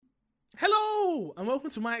Hello, and welcome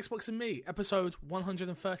to My Xbox and Me, episode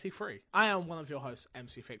 133. I am one of your hosts,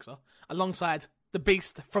 MC Fixer, alongside the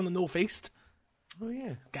beast from the northeast. Oh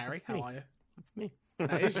yeah, Gary, how are you? That's me.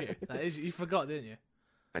 That is you. That is you. You forgot, didn't you?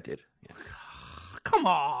 I did. Yeah. Come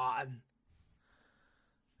on!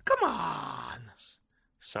 Come on!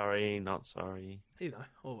 Sorry, not sorry. You know,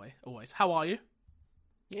 always. How are you?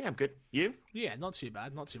 Yeah, I'm good. You? Yeah, not too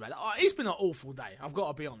bad, not too bad. Oh, it's been an awful day, I've got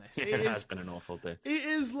to be honest. It has been an awful day. It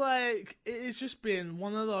has just been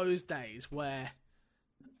one of those days where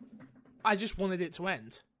I just wanted it to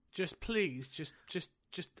end. Just please, just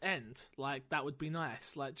end. Like, that would be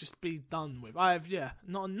nice. Like, just be done with.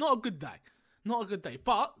 Not a good day. Not a good day.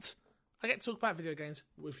 But I get to talk about video games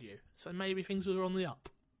with you, so maybe things are on the up.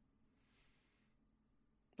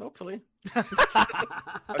 Hopefully. I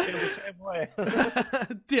feel the same way.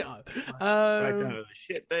 Ditto. I don't know the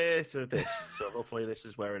shit this or this, so hopefully this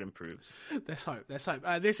is where it improves. Let's hope.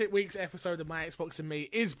 This week's episode of My Xbox and Me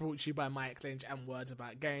is brought to you by Mike Lynch and Words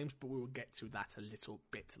About Games, but we will get to that a little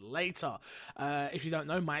bit later. If you don't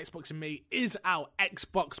know, My Xbox and Me is our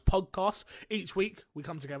Xbox podcast. Each week we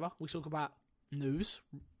come together, we talk about news,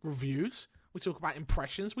 reviews, we talk about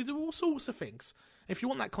impressions, we do all sorts of things. If you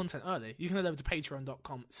want that content early, you can head over to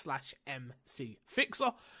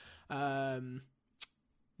patreon.com/mcfixer.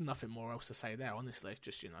 Nothing more else to say there, honestly.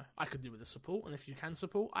 Just, I could do with the support, and if you can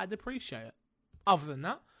support, I'd appreciate it. Other than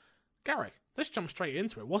that, Gary, let's jump straight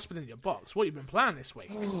into it. What's been in your box? What have you been playing this week?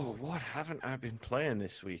 Oh, what haven't I been playing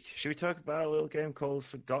this week? Should we talk about a little game called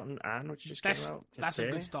Forgotten Anne, which just came out today? That's a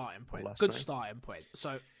good starting point. Good starting point.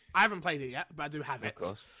 So, I haven't played it yet, but I do have it. Of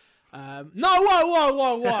course. No,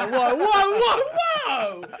 whoa!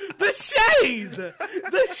 The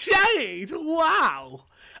shade! Wow!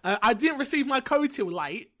 I didn't receive my code till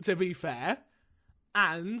late, to be fair,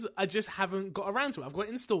 and I just haven't got around to it. I've got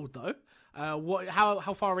it installed though.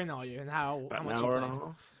 How far in are you, and how much? An hour and a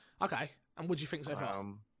half. Okay, and what do you think so far?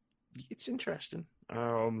 It's interesting.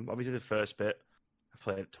 Obviously the first bit, I've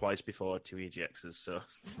played it twice before, 2 EGXs, so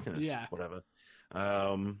yeah, whatever.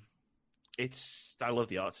 I love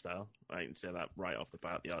the art style. I can say that right off the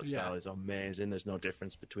bat. The art style is amazing. There's no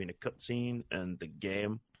difference between a cutscene and the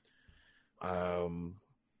game. The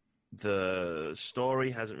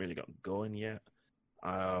story hasn't really gotten going yet.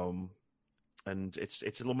 And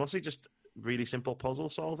it's mostly just really simple puzzle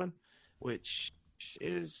solving, which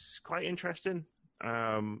is quite interesting.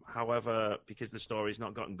 However, because the story's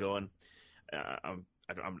not gotten going, I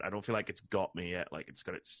don't feel like it's got me yet. Like, it's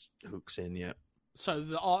got its hooks in yet. So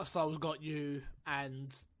the art style's got you,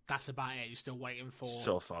 and that's about it. You're still waiting for...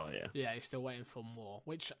 So far, yeah. Yeah, you're still waiting for more.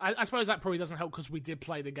 Which, I suppose that probably doesn't help, because we did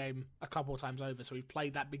play the game a couple of times over, so we've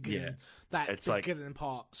played that beginning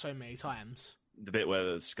part so many times. The bit where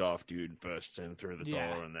the scarf dude bursts in through the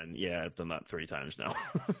door, and then, I've done that 3 times now.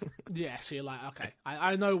 Yeah, so you're like, okay,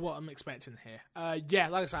 I know what I'm expecting here.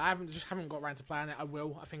 Like I said, I haven't got around to playing it. I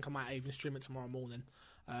will. I think I might even stream it tomorrow morning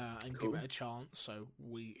and give it a chance, so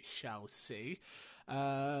we shall see.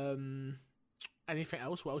 Anything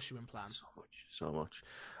else? What else you been playing? So much.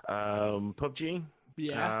 PUBG.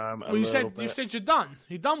 Yeah. Well, you said you're done.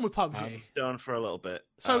 You're done with PUBG. I'm done for a little bit.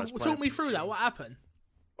 So talk me through that. What happened?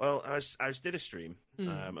 Well, I did a stream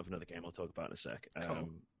of another game I'll talk about in a sec. Cool.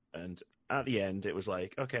 And at the end, it was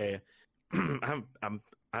like, okay, I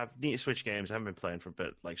need to switch games. I haven't been playing for a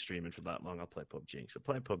bit, like streaming for that long. I'll play PUBG. So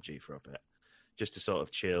playing PUBG for a bit, just to sort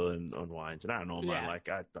of chill and unwind. And I don't know, man. Like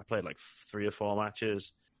I played like 3 or 4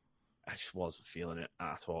 matches. I just wasn't feeling it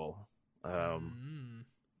at all.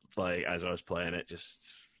 Like as I was playing it,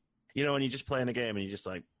 just when you're just playing a game and you're just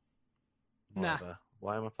like, whatever. Nah.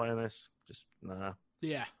 Why am I playing this? Just nah.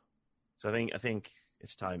 Yeah. So I think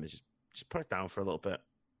it's time to just put it down for a little bit.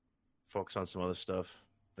 Focus on some other stuff.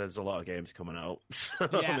 There's a lot of games coming out. So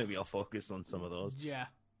maybe I'll focus on some of those. Yeah.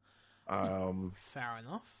 Fair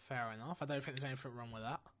enough. I don't think there's anything wrong with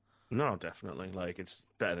that. No, definitely. Like, it's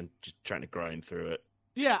better than just trying to grind through it.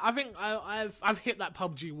 Yeah, I think I've hit that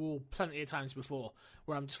PUBG wall plenty of times before,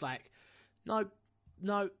 where I'm just like, no,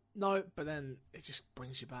 but then it just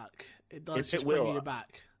brings you back. It does just bring you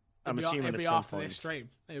back. It'll be after this stream.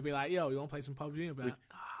 It'll be like, yo, you want to play some PUBG?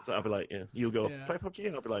 I'll be like, yeah. You'll go, play PUBG?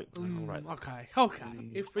 And I'll be like, all right. Okay.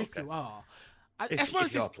 If you are.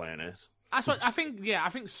 If you're playing it. I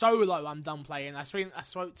think solo I'm done playing. I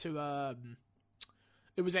spoke to,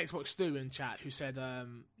 it was Xbox Stu in chat who said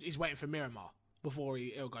he's waiting for Miramar before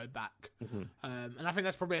he'll go back. Mm-hmm. And I think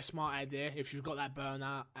that's probably a smart idea if you've got that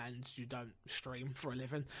burnout and you don't stream for a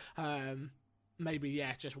living. Maybe,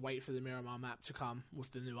 just wait for the Miramar map to come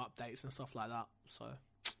with the new updates and stuff like that. So,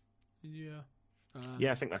 yeah.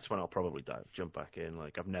 I think that's when I'll probably jump back in.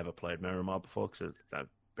 Like, I've never played Miramar before because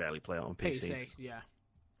barely play it on PC. PC, yeah.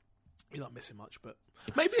 You're not missing much, but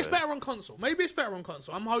maybe it's better on console. Maybe it's better on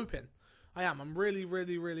console. I'm hoping. I am. I'm really,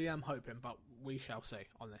 really, really am hoping, but we shall see,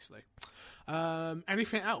 honestly.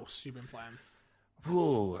 Anything else you've been playing?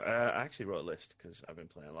 Whoa, I actually wrote a list because I've been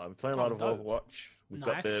playing a lot. I've been playing a lot of Overwatch.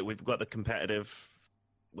 We've got the competitive.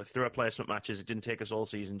 We're through our placement matches. It didn't take us all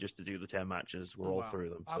season just to do the 10 matches. We're all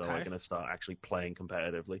through them, so we're going to start actually playing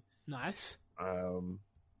competitively. Nice.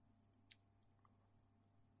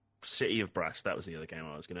 City of Brass, that was the other game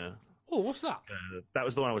I was going to... Oh, what's that? That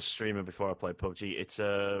was the one I was streaming before I played PUBG. It's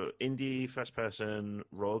a indie first-person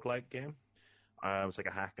roguelike game. It's like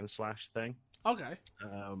a hack and slash thing. Okay.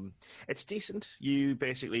 It's decent. You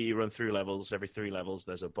run through levels. Every 3 levels,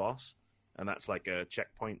 there's a boss, and that's like a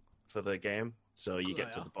checkpoint for the game. So you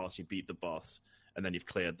get to the boss, you beat the boss, and then you've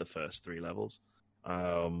cleared the first 3 levels.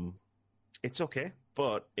 It's okay,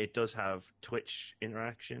 but it does have Twitch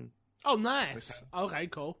interaction. Oh, nice. Okay,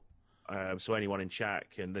 cool. So anyone in chat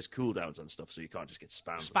there's cooldowns on stuff, so you can't just get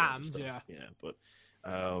spammed. Spammed, yeah. Yeah, but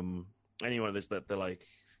anyone they're like,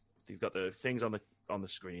 you've got the things on the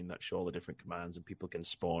screen that show all the different commands, and people can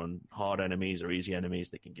spawn hard enemies or easy enemies.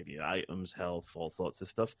 They can give you items, health, all sorts of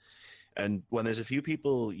stuff. And when there's a few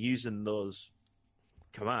people using those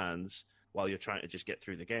commands while you're trying to just get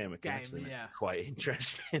through the game, it can actually make it quite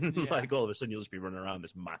interesting. Yeah. Like all of a sudden you'll just be running around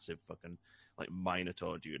this massive fucking like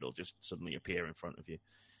Minotaur dude will just suddenly appear in front of you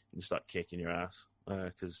and start kicking your ass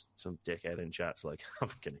because some dickhead in chat's like, I'm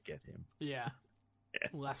gonna get him. Yeah.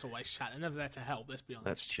 Well, that's always chat. They're never there to help, let's be honest.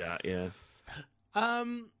 That's chat, yeah.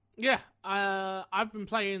 I've been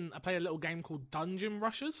playing. I played a little game called Dungeon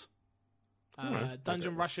Rushers.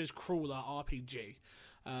 Dungeon Rushers Crawler RPG.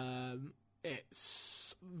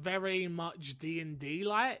 It's very much D&D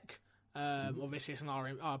like. Obviously, it's an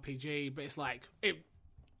RPG, but it's like it.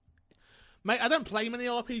 Mate, I don't play many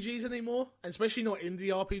RPGs anymore, and especially not indie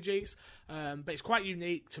RPGs. But it's quite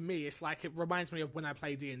unique to me. It's like it reminds me of when I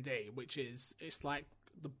play D&D, which is it's like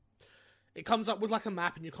it comes up with like a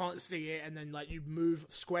map and you can't see it, and then like you move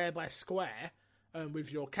square by square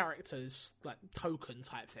with your character's like token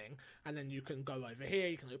type thing, and then you can go over here,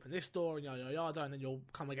 you can open this door, and yada yada, and then you'll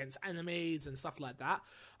come against enemies and stuff like that.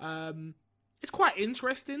 It's quite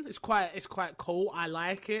interesting. It's quite cool. I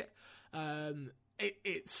like it.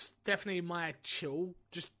 It's definitely my chill.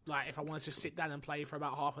 Just like if I wanted to sit down and play for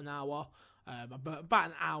about half an hour, about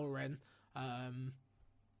an hour in.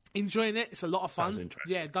 Enjoying it. It's a lot of fun.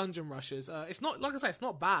 Yeah, Dungeon Rushers. It's not, like I say, it's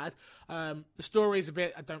not bad. The story's a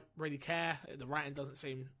bit, I don't really care. The writing doesn't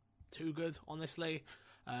seem too good, honestly.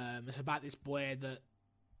 It's about this boy that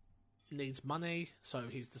needs money, so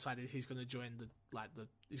he's decided he's going to join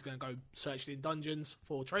he's going to go search in dungeons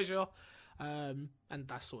for treasure. And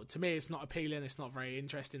that's sort of, to me, it's not appealing. It's not very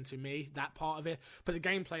interesting to me, that part of it. But the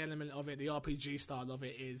gameplay element of it, the RPG style of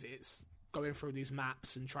it, it's going through these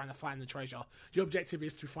maps and trying to find the treasure. Your objective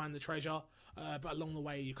is to find the treasure, but along the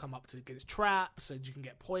way you come up against traps, and you can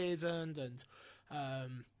get poisoned, and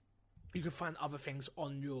you can find other things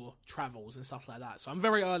on your travels and stuff like that. So I'm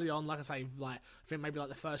very early on, like I say, I think maybe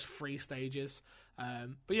the first 3 stages.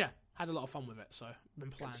 But yeah, had a lot of fun with it, so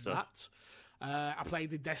been playing that. I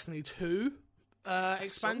played the Destiny 2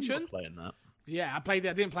 expansion. Playing that. Yeah, I played it.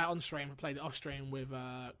 I didn't play it on stream. I played it off stream with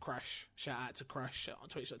Crash. Shout out to Crash on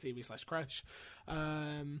twitch.tv/Crash.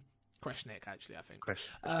 Crash Nick, actually, I think. Crash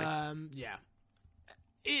yeah.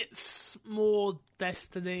 It's more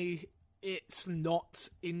Destiny. It's not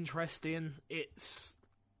interesting. It's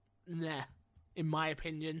in my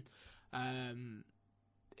opinion. I'm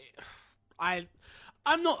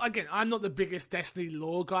not the biggest Destiny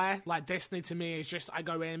lore guy. Like, Destiny to me is just, I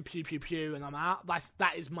go in, pew pew pew, and I'm out.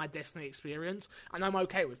 That is my Destiny experience, and I'm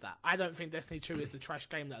okay with that. I don't think Destiny 2 is the trash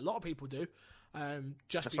game that a lot of people do. That's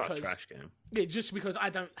because not a trash game. Yeah, just because I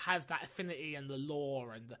don't have that affinity and the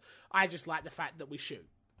lore, and I just like the fact that we shoot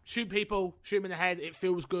people, shoot them in the head. It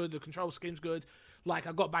feels good. The control scheme's good. Like,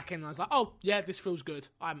 I got back in and I was like, oh yeah, this feels good.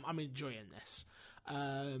 I'm enjoying this.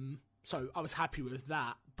 So I was happy with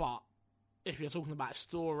that. But if you're talking about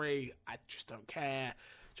story, I just don't care.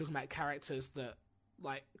 Talking about characters that,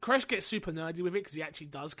 like, Crash gets super nerdy with it because he actually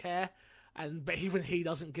does care. But even he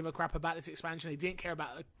doesn't give a crap about this expansion. He didn't care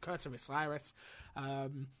about the Curse of Osiris.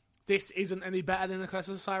 This isn't any better than the Curse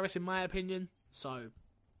of Osiris, in my opinion. So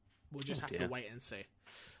we'll just have to wait and see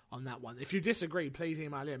on that one. If you disagree, please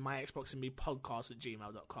email in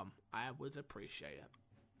myxboxandmepodcast@gmail.com. I would appreciate it.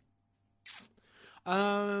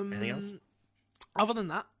 Anything else? Other than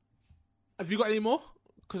that, have you got any more?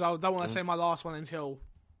 Because I don't want to say my last one until...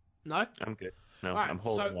 No? I'm good. No, Right, I'm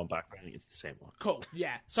holding one back. I think it's the same one. Cool,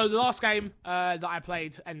 yeah. So the last game that I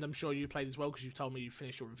played, and I'm sure you played as well because you told me you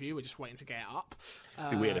finished your review. We're just waiting to get it up.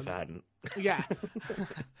 It'd be weird if I hadn't. Yeah.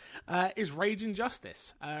 Is Raging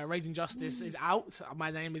Justice. Raging Justice is out. My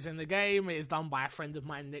name is in the game. It is done by a friend of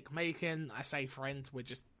mine, Nick Macon. I say friend,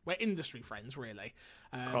 we're industry friends, really.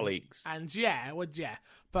 Colleagues. And yeah.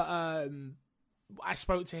 But I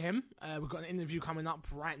spoke to him. We've got an interview coming up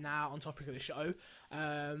right now on topic of the show.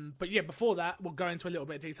 But yeah, before that, we'll go into a little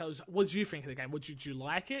bit of details. What do you think of the game? Did you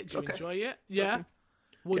like it? Do you enjoy it? Yeah?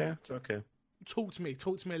 Okay. Yeah, it's okay. Talk to me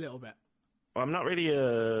a little bit. Well, I'm not really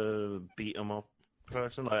a beat 'em up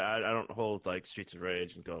person. Like, I don't hold like Streets of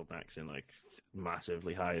Rage and Golden Axe in like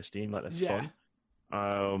massively high esteem. Like, that's fun.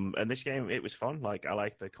 And this game, it was fun. Like, I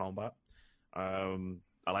like the combat.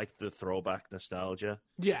 I like the throwback nostalgia.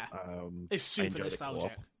 Yeah, it's super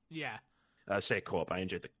nostalgic. Yeah, I say co-op. I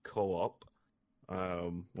enjoyed the co-op.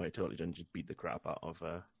 Where it totally didn't just beat the crap out of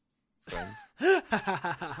friend.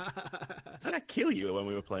 Did I kill you when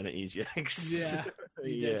we were playing at EGX?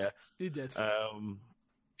 Yeah, you did.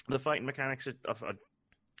 The fighting mechanics are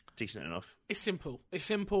decent enough. It's simple. It's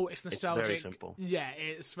nostalgic. It's very simple. Yeah,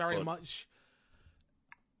 it's very much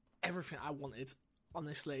everything I wanted.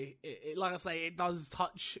 Honestly, it like I say, it does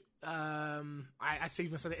touch. I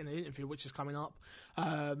even said it in the interview, which is coming up.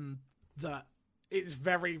 That it's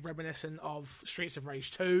very reminiscent of Streets of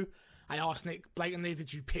Rage 2. I asked Nick blatantly,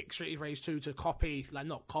 "Did you pick Streets of Rage 2 to copy, like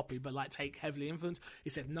not copy, but like take heavily influence?" He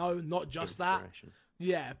said, "No, not just that."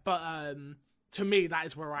 Yeah, but to me, that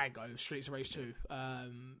is where I go, Streets of Rage 2.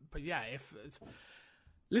 But yeah,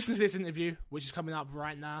 listen to this interview, which is coming up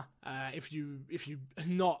right now. If you're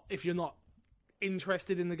not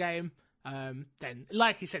interested in the game, then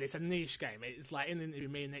like he said, it's a niche game. It's like in the interview,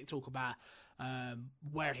 me and Nick talk about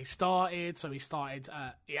where he started. So he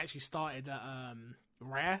actually started at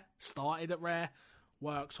Rare,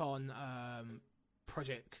 worked on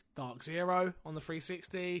Project Dark Zero on the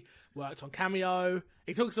 360, worked on Cameo.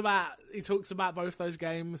 He talks about both those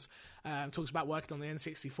games. Talks about working on the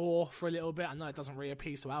N64 for a little bit. I know it doesn't really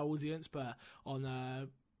appeal to our audience, but on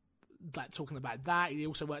like talking about that, he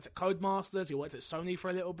also worked at Codemasters. He worked at Sony for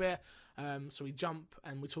a little bit. So we jump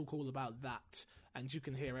and we talk all about that, and you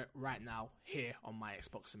can hear it right now here on My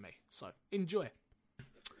Xbox and Me. So enjoy.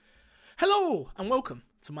 Hello and welcome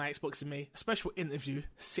to My Xbox and Me, a special interview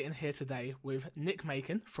sitting here today with Nick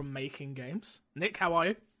Macon from Making Games. Nick, how are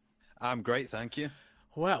you? I'm great, thank you.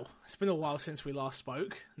 Well, it's been a while since we last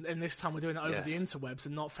spoke, and this time we're doing it over the interwebs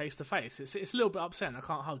and not face to face. It's a little bit upsetting. I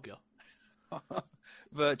can't hug you.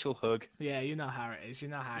 Virtual hug. Yeah, you know how it is.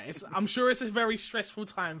 I'm sure it's a very stressful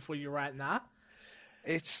time for you right now.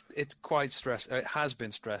 It's quite stressful. It has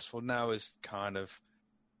been stressful. Now is kind of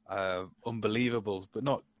unbelievable, but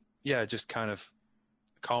not. Yeah, just kind of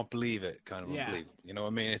can't believe it. Kind of unbelievable. You know what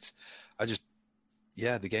I mean?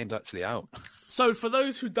 The game's actually out. So for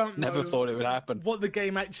those who don't know, never thought it would happen. What the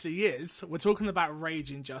game actually is, we're talking about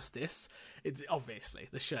Raging Justice. Obviously,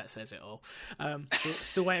 the shirt says it all.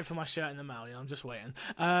 Still waiting for my shirt in the mail. I'm just waiting.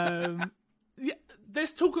 Yeah,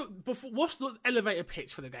 let's talk. What's the elevator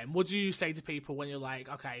pitch for the game? What do you say to people when you're like,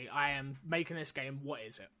 okay, I am making this game. What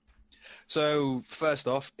is it? So first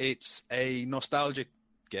off, it's a nostalgic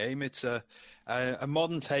game. It's a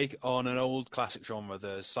modern take on an old classic genre,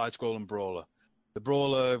 the side-scrolling brawler. The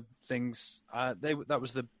brawler things, that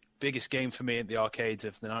was the biggest game for me at the arcades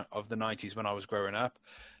of the 90s when I was growing up.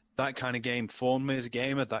 That kind of game formed me as a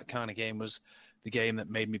gamer. That kind of game was the game that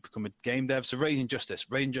made me become a game dev. So Raging Justice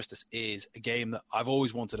is a game that I've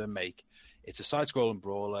always wanted to make. It's a side-scrolling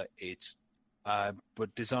brawler. It's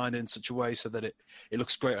but designed in such a way so that it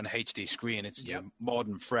looks great on a HD screen. It's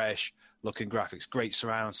modern, fresh looking graphics, great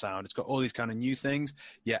surround sound. It's got all these kind of new things,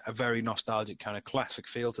 yet a very nostalgic kind of classic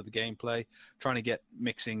feel to the gameplay. Trying to get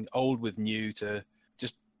mixing old with new to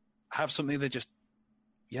just have something that just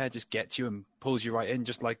gets you and pulls you right in,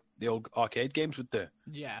 just like the old arcade games would do.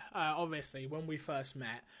 Yeah, obviously, when we first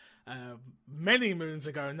met, many moons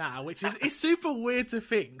ago now, which is it's super weird to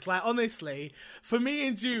think. Like, honestly, for me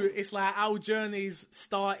and you, it's like our journeys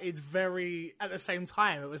started very at the same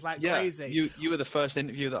time. It was like crazy. You were the first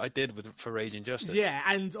interview that I did for Raging Justice. Yeah,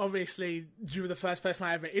 and obviously you were the first person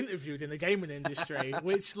I ever interviewed in the gaming industry,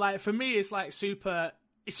 which like for me is like super.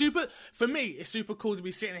 It's super for me. It's super cool to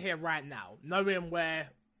be sitting here right now, knowing where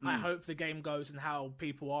I hope the game goes and how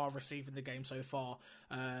people are receiving the game so far.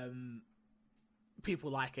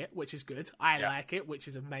 People like it, which is good. I like it, which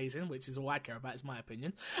is amazing, which is all I care about, is my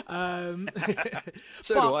opinion. So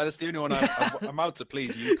do I. That's the only one I'm out to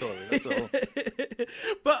please you, Corey. That's all.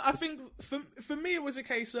 But I think for me, it was a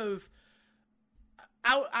case of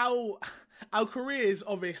our careers,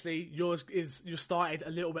 obviously, yours is you started a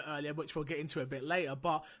little bit earlier, which we'll get into a bit later.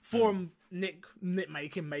 But from Nick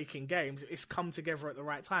making games, it's come together at the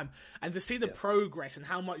right time, and to see the progress and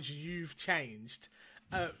how much you've changed.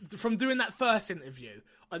 From doing that first interview,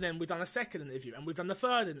 and then we've done a second interview, and we've done the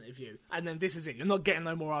third interview, and then this is it. You're not getting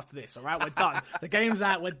no more after this, all right? We're done. The game's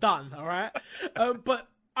out. We're done, all right? But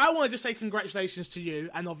I want to just say congratulations to you,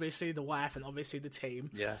 and obviously the wife, and obviously the team.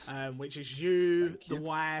 Yes. Which is you, Thank the you.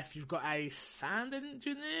 wife. You've got a sound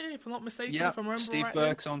engineer, if I'm not mistaken. Yeah, if I remember Steve rightly.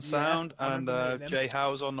 Burke's on sound, I and remember them. Jay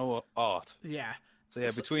Howe's on the art. Yeah. So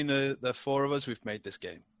yeah, between the four of us, we've made this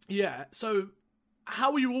game. Yeah. So,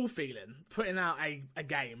 how are you all feeling putting out a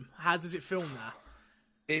game? How does it feel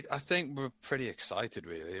now? I think we're pretty excited,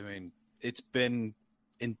 really. I mean, it's been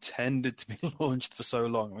intended to be launched for so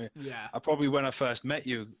long. I mean, Yeah. I probably, when I first met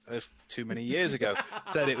you too many years ago,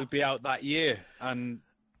 said it would be out that year, and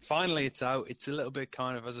finally it's out. It's a little bit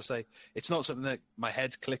kind of, as I say, it's not something that my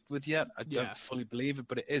head's clicked with yet. I don't fully believe it,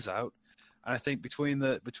 but it is out, and I think between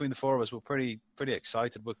the four of us, we're pretty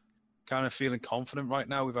excited. We're kind of feeling confident right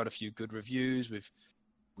now. We've had a few good reviews.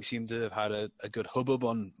 We seem to have had a good hubbub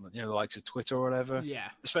on the likes of Twitter or whatever. Yeah.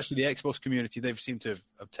 Especially the Xbox community, they've seemed to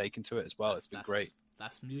have taken to it as well. It's been great.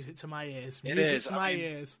 That's music to my ears. It Music is. to my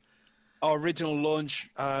ears. Our original launch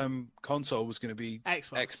console was going to be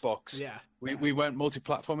Xbox. Yeah. We went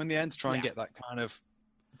multi-platform in the end to try and get that kind of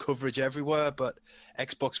coverage everywhere, but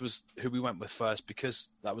Xbox was who we went with first because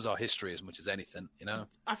that was our history as much as anything,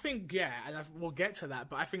 I think, and we'll get to that,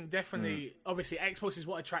 but I think definitely, obviously, Xbox is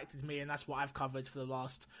what attracted me, and that's what I've covered for the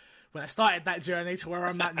last, when I started that journey to where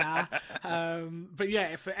I'm at now. But yeah,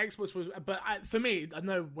 if Xbox was, for me, I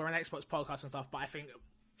know we're an Xbox podcast and stuff, but I think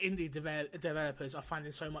indie developers are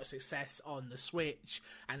finding so much success on the Switch,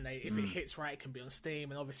 and if it hits right, it can be on Steam,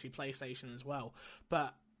 and obviously PlayStation as well.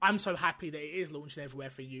 But I'm so happy that it is launching everywhere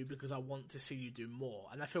for you because I want to see you do more.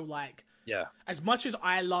 And I feel like, as much as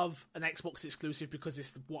I love an Xbox exclusive because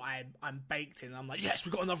it's what I'm baked in, I'm like, yes,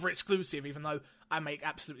 we've got another exclusive, even though I make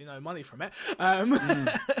absolutely no money from it.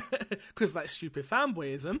 Because that's stupid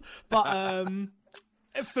fanboyism. But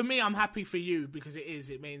for me, I'm happy for you because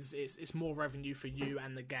it means it's more revenue for you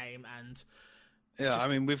and the game. And I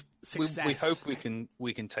mean, we hope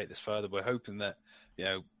we can take this further. We're hoping that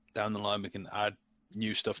down the line we can add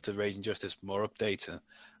new stuff to Raging Justice, more updates,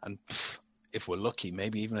 and if we're lucky,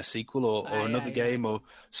 maybe even a sequel or another game or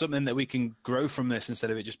something that we can grow from this instead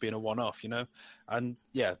of it just being a one-off, And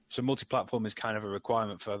so multi-platform is kind of a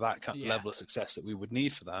requirement for that kind of level of success that we would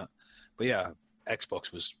need for that. But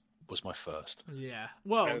Xbox was my first. Yeah,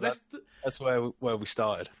 well, that's where we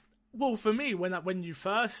started. Well, for me, when I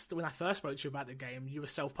first spoke to you about the game, you were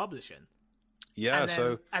self-publishing. Yeah,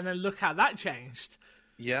 and then look how that changed.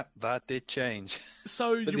 Yeah, that did change.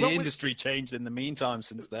 So but the industry changed in the meantime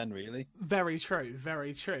since then, really. Very true,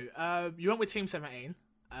 very true. You went with Team 17,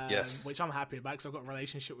 yes, which I'm happy about because I've got a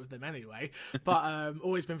relationship with them anyway. But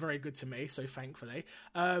always been very good to me, so thankfully.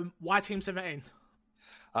 Why Team 17?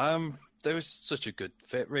 There was such a good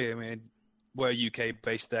fit, really. I mean, we're UK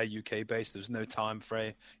based, they're UK based. There's no time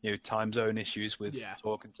frame, time zone issues with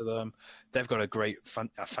talking to them. They've got a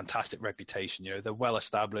fantastic reputation. They're well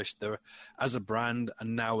established. They're as a brand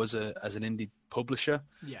and now as an indie publisher.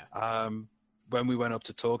 Yeah. When we went up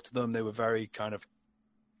to talk to them, they were very kind of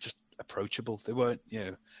just approachable. They weren't,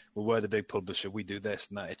 we're the big publisher. We do this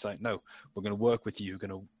and that. It's like, no, we're going to work with you. We're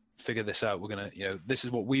going to figure this out. We're going to, this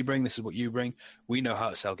is what we bring. This is what you bring. We know how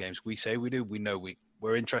to sell games. We say we do. We know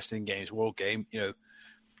we're interested in games. We're all game.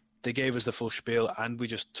 They gave us the full spiel, and we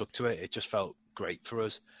just took to it. It just felt great for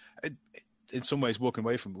us. In some ways, walking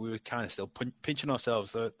away from it, we were kind of still pinching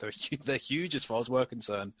ourselves. They're huge as far as we're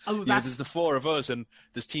concerned. Oh, there's the four of us, and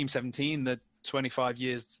there's Team 17. They're 25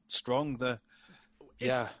 years strong. When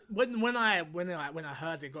I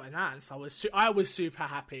heard it got announced, I was super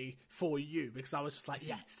happy for you because I was just like,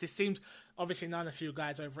 yes, this seems obviously none of you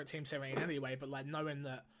guys over at Team 17 anyway, but like knowing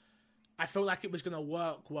that. I felt like it was going to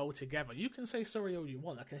work well together. You can say sorry all you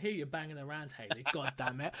want. I can hear you banging around, Haley. God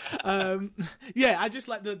damn it. I just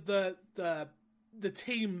like the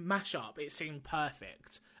team mashup. It seemed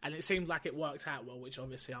perfect, and it seemed like it worked out well, which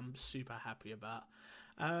obviously I'm super happy about.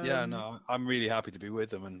 I'm really happy to be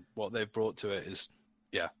with them, and what they've brought to it is,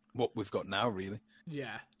 what we've got now, really.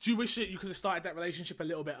 Yeah. Do you wish that you could have started that relationship a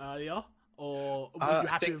little bit earlier, or were you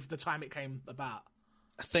happy with the time it came about?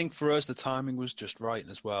 I think for us, the timing was just right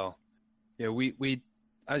as well. We,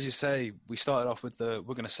 as you say, we started off with we're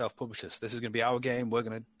going to self-publish this. This is going to be our game. We're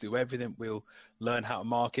going to do everything. We'll learn how to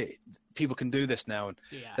market. People can do this now. And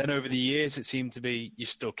then over the years, it seemed to be you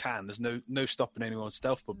still can. There's no stopping anyone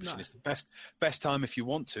self-publishing. No. It's the best time if you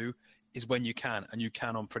want to. is when you can, and you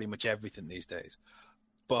can on pretty much everything these days.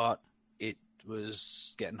 But it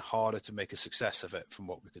was getting harder to make a success of it from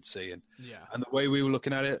what we could see. And the way we were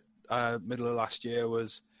looking at it middle of last year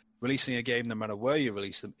was releasing a game, no matter where you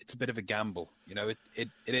release them, it's a bit of a gamble. You know, it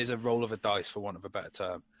is a roll of a dice, for want of a better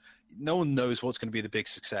term. No one knows what's going to be the big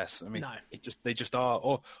success. I mean, they just are,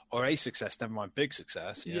 or a success, never mind big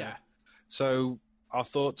success. You know? So our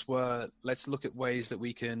thoughts were, let's look at ways that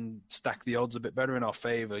we can stack the odds a bit better in our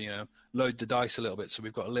favor, you know, load the dice a little bit so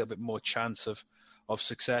we've got a little bit more chance of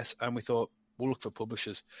success. And we thought, we'll look for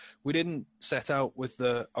publishers. We didn't set out with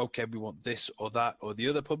okay, we want this or that or the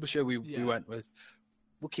other publisher. We went with,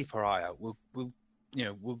 we'll keep our eye out.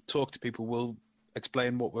 We'll talk to people. We'll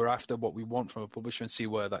explain what we're after, what we want from a publisher, and see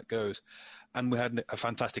where that goes. And we had a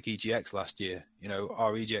fantastic EGX last year. You know,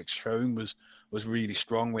 our EGX showing was really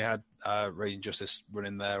strong. We had Raging Justice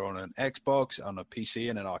running there on an Xbox, on a PC,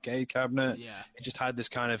 and an arcade cabinet. Yeah. It just had this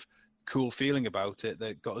kind of cool feeling about it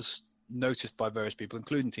that got us noticed by various people,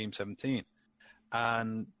 including Team 17,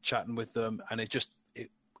 and chatting with them. And it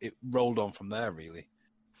rolled on from there, really.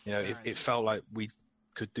 You know, it felt like we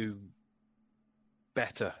could do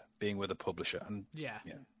better being with a publisher, and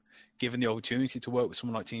given the opportunity to work with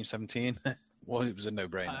someone like Team 17, well, it was a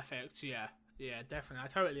no-brainer. Perfect. Yeah, definitely. I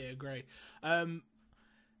totally agree.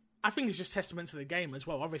 I think it's just testament to the game as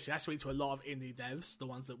well. Obviously, I speak to a lot of indie devs, the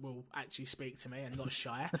ones that will actually speak to me and not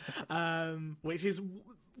shy. Which is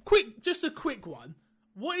just a quick one.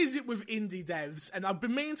 What is it with indie devs? And I've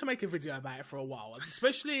been meaning to make a video about it for a while,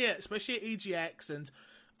 especially at EGX. And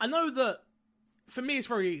I know that for me, it's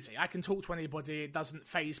very easy. I can talk to anybody. It doesn't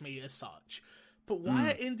faze me as such. But why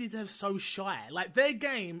are indie devs so shy? Like, their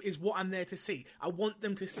game is what I'm there to see. I want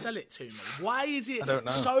them to sell it to me. Why is it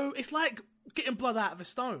so... It's like getting blood out of a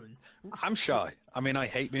stone. I'm shy. I mean, I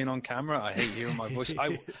hate being on camera. I hate hearing my voice.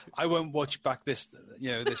 I won't watch back this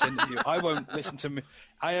interview. I won't listen to me.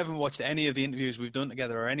 I haven't watched any of the interviews we've done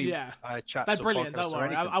together or any chats. They're brilliant, don't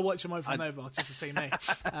worry. I watch them over and over just to see me.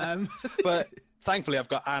 But thankfully, I've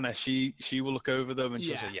got Anna. She will look over them and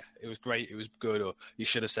she'll say, yeah, it was great, it was good, or you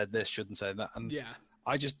should have said this, shouldn't say that. And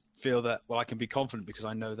I just feel that, well, I can be confident because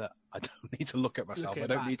I know that I don't need to look at myself. I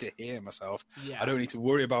don't need to hear myself. I don't need to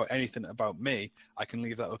worry about anything about me. I can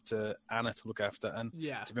leave that up to Anna to look after. And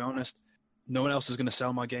to be honest, no one else is going to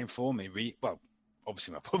sell my game for me. Well,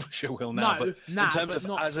 obviously my publisher will now, but in terms of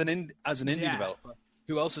as an indie developer,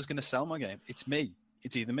 who else is going to sell my game? It's me.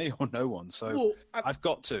 It's either me or no one. So I've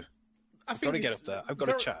got to. I've got to get up there. I've got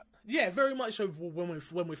to chat. Yeah, very much so.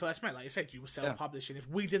 When we first met, like you said, you were self-publishing. If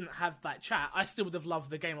we didn't have that chat, I still would have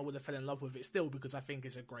loved the game. I would have fell in love with it still because I think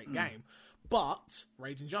it's a great game. But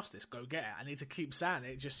Raging Justice, go get it. I need to keep saying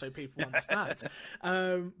it just so people understand.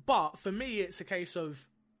 But for me, it's a case of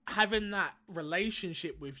having that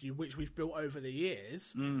relationship with you, which we've built over the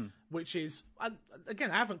years, which is,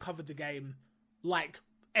 again, I haven't covered the game like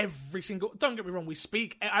every single... Don't get me wrong, we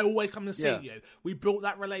speak. I always come and see you. We built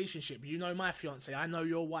that relationship. You know my fiance. I know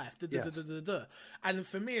your wife. And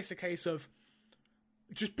for me, it's a case of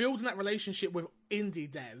just building that relationship with indie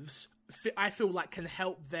devs. I feel like can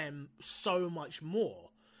help them so much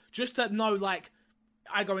more. Just to know, like,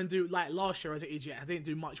 I go and do, like, last year as an EGX, I didn't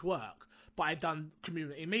do much work, but I'd done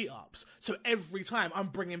community meetups. So every time I'm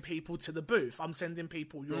bringing people to the booth, I'm sending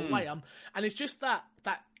people your way. And it's just that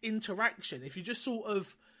interaction. If you just sort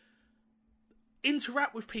of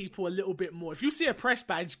interact with people a little bit more. If you see a press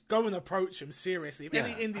badge, go and approach them, seriously. If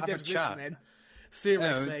any indie devs listening,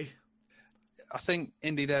 seriously. You know, I think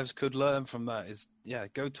indie devs could learn from that is,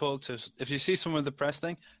 go talk to... If you see someone with the press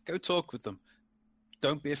thing, go talk with them.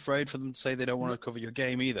 Don't be afraid for them to say they don't want to cover your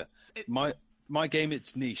game either. My game,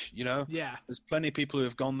 it's niche, you know? Yeah. There's plenty of people who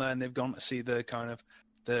have gone there and they've gone to see the kind of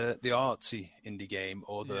the artsy indie game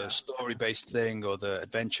or the story-based thing or the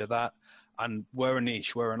adventure that. And we're a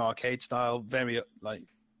niche. We're an arcade style, very, like,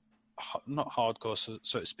 not hardcore,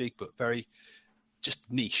 so to speak, but very just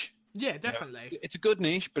niche. Yeah, definitely. You know? It's a good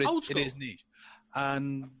niche, but it is niche.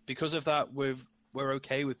 And because of that, we're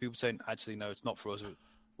okay with people saying, actually, no, it's not for us.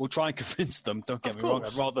 We'll try and convince them. Don't get me wrong.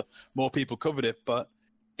 I'd rather more people covered it, but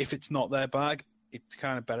if it's not their bag, it's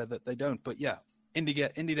kind of better that they don't. But yeah, indie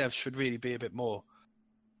devs should really be a bit more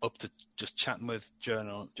up to just chatting with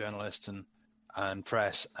journalists and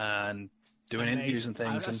press and doing interviews and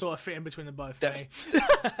things. I sort of fit in between them both.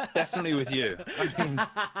 Definitely with you. I mean,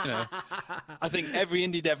 you know, I think every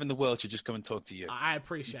indie dev in the world should just come and talk to you. I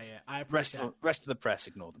appreciate it. Rest of the press,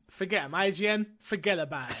 ignore them. Forget them. IGN, forget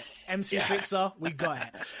about it. MC Fixer, we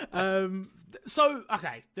got it. So,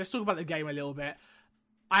 okay, let's talk about the game a little bit.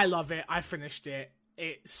 I love it. I finished it.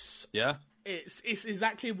 It's it's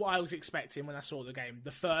exactly what I was expecting when I saw the game.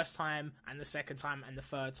 The first time, and the second time, and the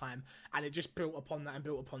third time, and it just built upon that, and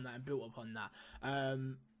built upon that, and built upon that.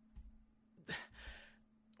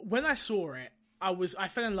 When I saw it, I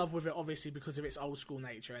fell in love with it, obviously, because of its old school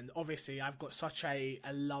nature, and obviously I've got such a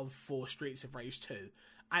love for Streets of Rage 2.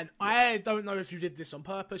 And I don't know if you did this on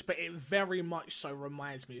purpose, but it very much so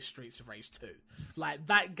reminds me of Streets of Rage 2. Like,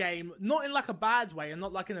 that game, not in like a bad way and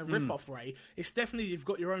not like in a rip-off way, it's definitely, you've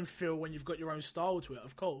got your own feel and you've got your own style to it,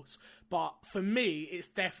 of course. But for me, it's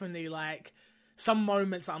definitely like, some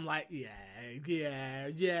moments I'm like, for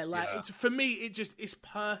me, it's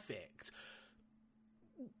perfect.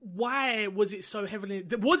 Why was it so heavily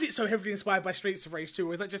inspired by Streets of Rage 2,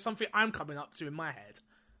 or is that just something I'm coming up to in my head?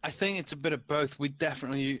 I think it's a bit of both. We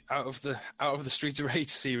definitely, out of the Streets of Rage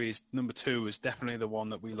series, number 2 was definitely the one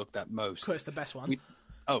that we looked at most. Because it's the best one.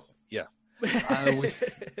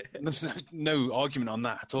 There's no argument on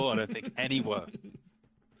that at all, I don't think, anywhere.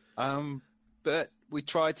 But we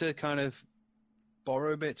tried to kind of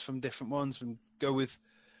borrow bits from different ones and go with,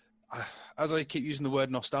 as I keep using the word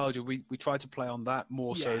nostalgia, we tried to play on that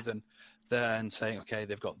more so than saying, okay,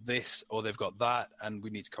 they've got this or they've got that, and we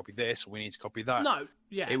need to copy this or we need to copy that. No,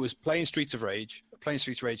 it was playing Streets of Rage, playing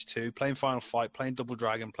Streets of Rage 2, playing Final Fight, playing Double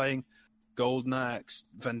Dragon, playing Golden Axe,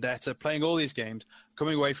 Vendetta, playing all these games,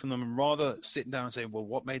 coming away from them and rather sitting down and saying, well,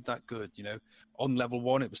 what made that good? You know, on level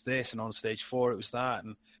 1 it was this, and on stage 4 it was that,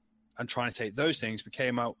 and trying to take those things, we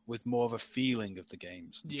came out with more of a feeling of the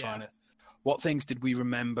games. What things did we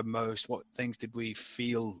remember most? What things did we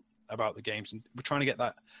feel about the games? And we're trying to get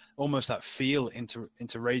that almost that feel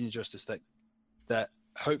into Rage Injustice that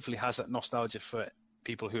hopefully has that nostalgia for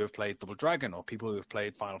people who have played Double Dragon or people who have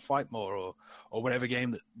played Final Fight more or whatever game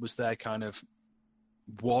that was their kind of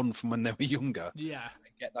one from when they were younger. Yeah.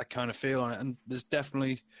 Get that kind of feel on it. And there's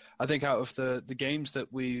definitely, I think out of the games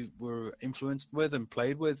that we were influenced with and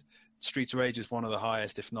played with, Streets of Rage is one of the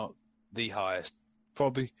highest, if not the highest,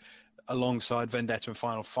 probably alongside Vendetta and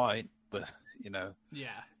Final Fight. But, you know,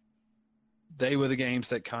 they were the games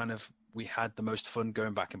that kind of we had the most fun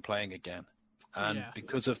going back and playing again. And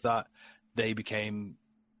because of that, they became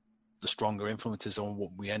the stronger influences on what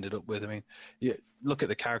we ended up with. I mean, you look at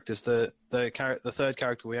the characters. The third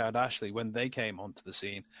character we had, Ashley, when they came onto the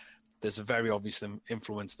scene, there's a very obvious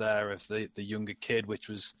influence there of the younger kid, which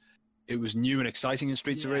was new and exciting in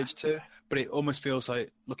Streets of Rage 2, but it almost feels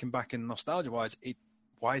like, looking back in nostalgia-wise,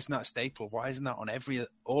 why isn't that a staple? Why isn't that on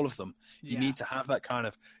all of them? You need to have that kind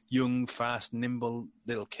of young, fast, nimble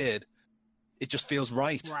little kid. It just feels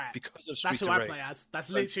right. Because of Streets of Rage. That's who I play as.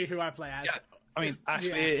 That's literally who I play as. Yeah. I mean,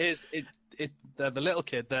 Ashley, they're the little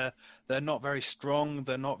kid. They're not very strong.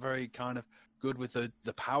 They're not very kind of good with the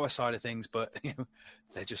power side of things, but you know,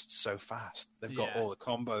 they're just so fast. They've got all the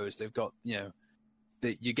combos. They've got, you know,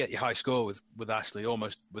 you get your high score with Ashley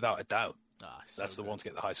almost without a doubt. That's the one to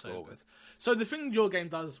get the high score with. So the thing your game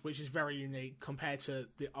does, which is very unique compared to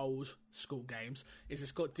the old school games, is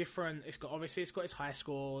it's got its high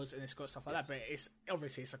scores and it's got stuff like that, but it's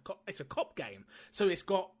a cop game. So it's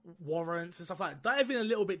got warrants and stuff like that. Dive in a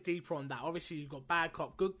little bit deeper on that. Obviously you've got bad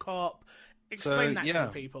cop, good cop. Explain that to the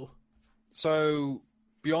people. So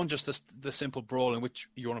beyond just the simple brawl in which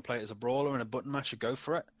you want to play it as a brawler and a button masher, go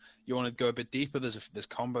for it. You want to go a bit deeper, there's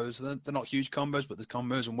combos. They're not huge combos, but there's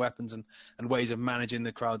combos and weapons and ways of managing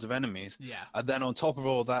the crowds of enemies. Yeah. And then on top of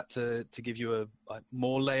all that, to give you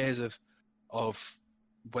more layers of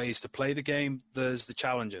ways to play the game, there's the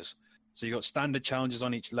challenges. So you've got standard challenges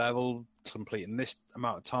on each level, complete in this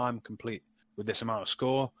amount of time, complete with this amount of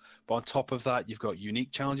score. But on top of that, you've got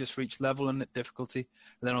unique challenges for each level and difficulty.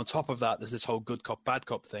 And then on top of that, there's this whole good cop, bad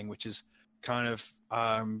cop thing, which is kind of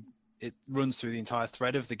it runs through the entire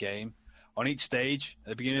thread of the game. On each stage, at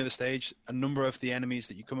the beginning of the stage, a number of the enemies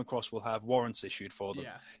that you come across will have warrants issued for them.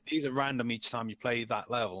 Yeah. These are random each time you play that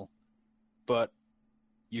level, but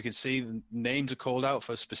you can see the names are called out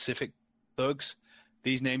for specific thugs.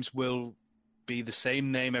 These names will be the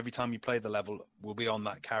same name every time you play the level, will be on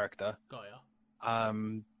that character. Got ya.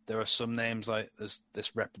 There are some names like there's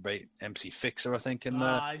this reprobate MC Fixer, I think, in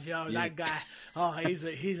there. That guy. Oh, he's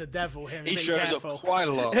a devil. Him. He shows up quite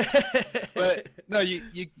a lot. But no, you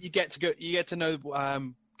get to go. You get to know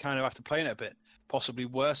kind of after playing it a bit, possibly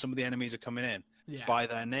where some of the enemies are coming in by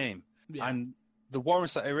their name, and the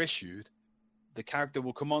warrants that are issued. The character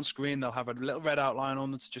will come on screen. They'll have a little red outline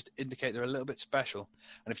on them to just indicate they're a little bit special.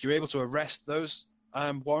 And if you're able to arrest those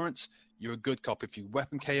warrants, you're a good cop. If you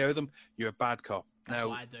weapon KO them, you're a bad cop. That's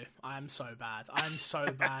what I do. I'm so bad. I'm so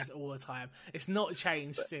bad all the time. It's not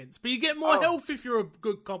changed since. But you get more health if you're a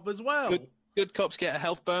good cop as well. Good cops get a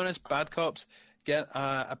health bonus. Bad cops get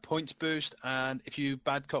a points boost, and if you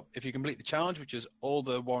complete the challenge, which is all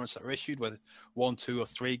the warrants that are issued, whether 1, 2, or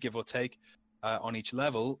 3, give or take, on each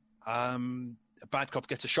level, a bad cop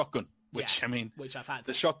gets a shotgun. Which which I've had.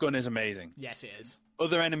 The shotgun is amazing. Yes, it is.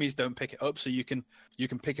 Other enemies don't pick it up, so you can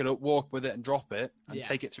pick it up, walk with it, and drop it, and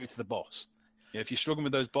take it through to the boss. If you're struggling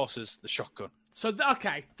with those bosses, the shotgun. So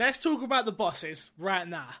okay, let's talk about the bosses right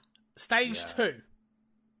now. Stage 2.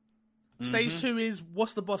 Mm-hmm. Stage 2 is,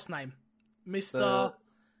 what's the boss name? Mr.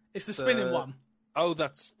 It's the spinning one. Oh,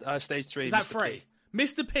 that's stage 3. Is that Mr. 3?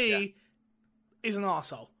 Mr. P is an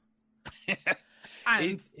arsehole.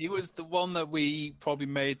 And he was the one that we probably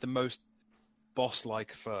made the most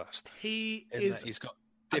boss-like first. He's got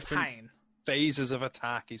different phases of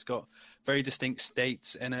attack. He's got very distinct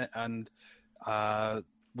states in it, and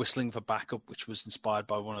whistling for backup, which was inspired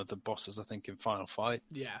by one of the bosses, I think, in Final Fight.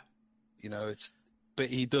 Yeah. But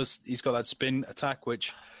he's got that spin attack,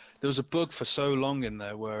 which there was a bug for so long in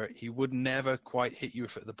there where he would never quite hit you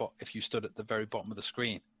if you stood at the very bottom of the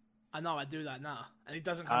screen. I know, I do that now. And he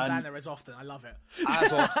doesn't come down there as often. I love it.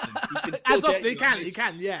 As often. He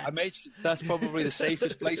can, yeah. I made that's probably the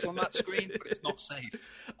safest place on that screen, but it's not safe.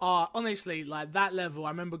 Honestly, like that level,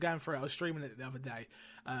 I remember going through it. I was streaming it the other day.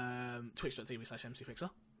 Twitch.tv/MCFixer.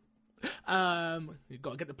 You've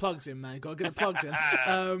got to get the plugs in, man. You've got to get the plugs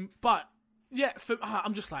in. But, yeah,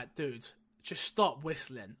 I'm just like, dude, just stop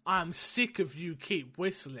whistling. I'm sick of you keep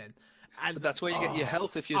whistling. But that's where you get your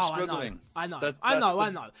health if you're struggling. I know.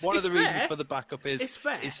 One of the reasons for the backup is it's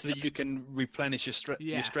fair. It's so that you can replenish your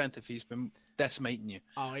strength if he's been decimating you.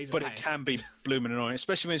 But it can be blooming annoying,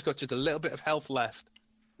 especially when he's got just a little bit of health left.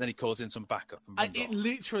 Then he calls in some backup and runs off. It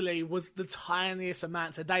literally was the tiniest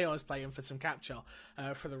amount. Today I was playing for some capture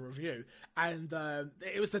for the review, and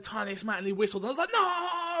it was the tiniest amount, and he whistled, and I was like,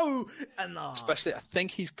 no! And especially, I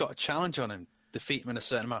think he's got a challenge on him, defeat him in a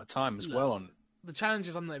certain amount of time as well. On the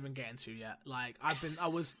challenges I'm not even getting to yet. Like,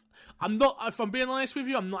 I'm not, if I'm being honest with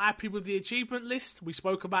you, I'm not happy with the achievement list. We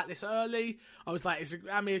spoke about this early. I was like, it's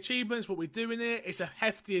how many achievements, what we're doing it. It's a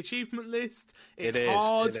hefty achievement list. It's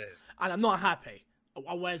hard. And I'm not happy.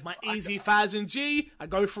 I wear my easy 1000G. I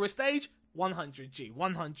go for a stage, 100G,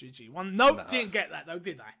 100G. Didn't get that though,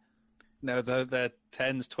 did I? No, they're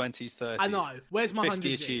 10s, 20s, 30s. I know. Where's my 50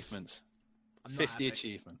 100Gs? achievements. 50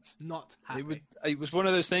 achievements. Not happy. It was one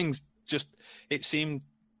of those things. It seemed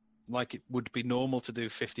like it would be normal to do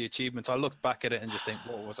 50 achievements. I looked back at it and just think,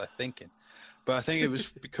 what was I thinking? But I think it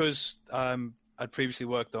was because I'd previously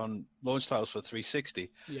worked on launch titles for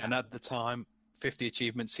 360, and at the time, 50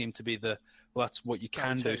 achievements seemed to be that's what you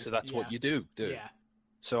can do, so that's what you do. Yeah.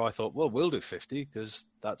 So I thought, well, we'll do 50 because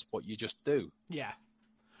that's what you just do. Yeah.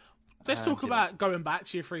 Let's talk about going back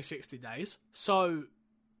to your 360 days. So,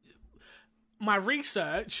 my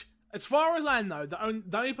research, as far as I know, the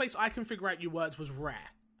only place I can figure out you worked was Rare.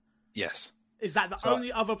 Yes. Is that the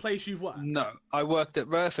only other place you've worked? No, I worked at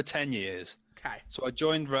Rare for 10 years. Okay. So I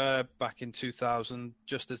joined Rare back in 2000,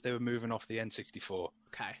 just as they were moving off the N64.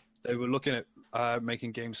 Okay. They were looking at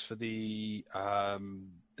making games for the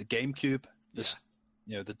GameCube,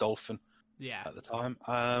 the Dolphin at the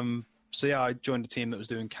time. So yeah, I joined a team that was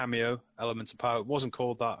doing Cameo, Elements of Power. It wasn't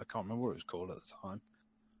called that. I can't remember what it was called at the time.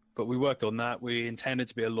 But we worked on that. We intended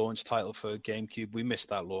to be a launch title for GameCube. We missed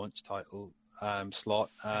that launch title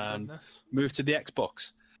slot and moved to the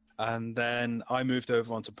Xbox. And then I moved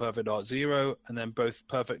over onto Perfect Dark Zero, and then both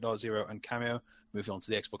Perfect Dark Zero and Cameo moved on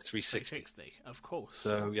to the Xbox 360. 360, of course.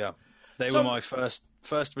 So yeah, they were my first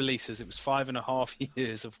releases. It was 5.5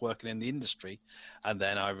 years of working in the industry, and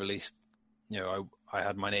then I released. I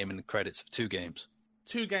had my name in the credits of 2 games.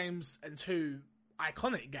 2 games and 2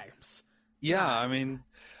 iconic games. Yeah, I mean,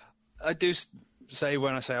 I do say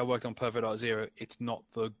when I say I worked on Perfect Dark Zero, it's not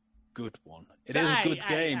the good one. It is a good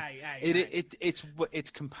game.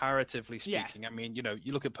 It's comparatively speaking. I mean,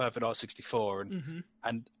 you look at Perfect Dark 64,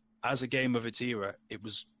 and as a game of its era, it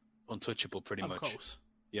was untouchable pretty much. Of course.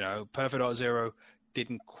 Perfect Dark Zero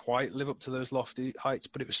didn't quite live up to those lofty heights,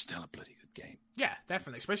 but it was still a bloody good game. Yeah,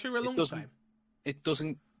 definitely, especially for a long time. It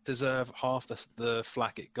doesn't deserve half the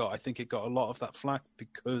flack it got. I think it got a lot of that flack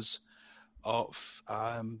because of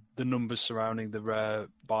the numbers surrounding the Rare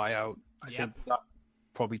buyout. I think that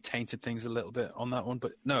probably tainted things a little bit on that one.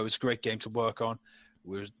 But no, it was a great game to work on.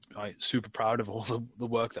 We were super proud of all the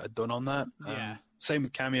work that I'd done on that. Same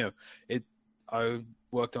with Cameo. I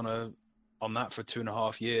worked on that for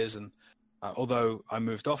 2.5 years, and although I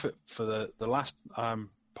moved off it for the last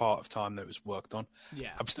part of time that it was worked on,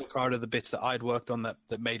 I'm still proud of the bits that I'd worked on that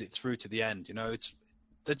made it through to the end.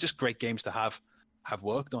 They're just great games to have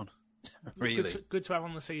worked on. Really good to have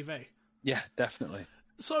on the CV. Yeah, definitely.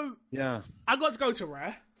 So I got to go to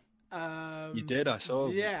Rare. You did, I saw.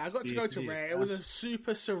 Yeah, I got to go to CFDs, Rare. yeah. It was a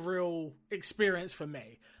super surreal experience for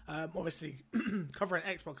me. Obviously, covering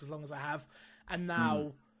Xbox as long as I have, and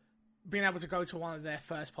now being able to go to one of their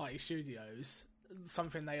first-party studios,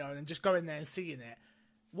 something they own, and just go in there and seeing it.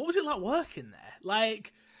 What was it like working there?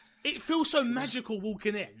 Like, it feels so magical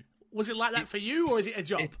walking in. Was it like that for you, or is it a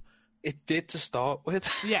job? It did to start with.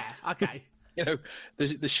 Yeah, okay. You know,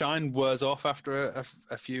 the shine wears off after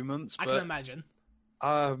a few months. I but, can imagine.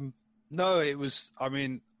 No, it was. I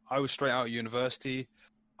mean, I was straight out of university.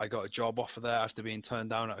 I got a job offer there after being turned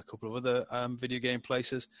down at a couple of other video game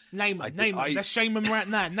places. Name them. Let's shame them right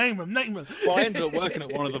now. Name them. Well, I ended up working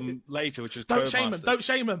at one of them later, which was Don't Codemasters. Don't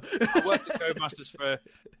shame them. I worked at Codemasters for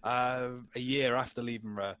a year after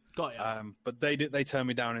leaving Rare. Got you. But they turned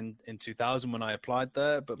me down in 2000 when I applied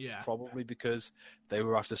there, but probably because they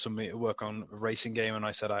were after somebody to work on a racing game, and I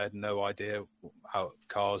said I had no idea how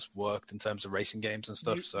cars worked in terms of racing games and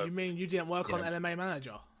stuff. You mean you didn't work on LMA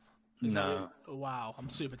Manager? No. Wow, I'm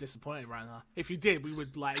super disappointed right now. If you did, we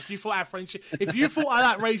would like. If you thought our friendship, if you thought I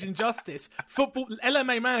like Rage Injustice, football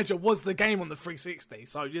LMA Manager was the game on the 360.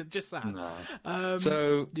 So you're just that. No.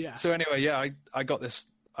 So anyway, I got this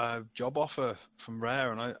job offer from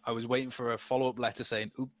Rare, and I was waiting for a follow-up letter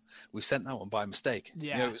saying, "Oop, we sent that one by mistake."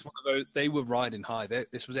 Yeah. You know, it was one of those. They were riding high.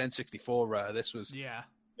 This was N64 Rare. This was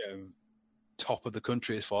top of the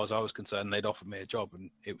country as far as I was concerned. They'd offered me a job, and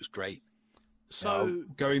it was great. So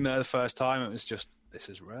going there the first time, it was just, this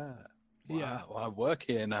is Rare. Wow, yeah, well, I work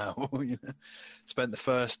here now. Spent the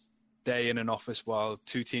first day in an office while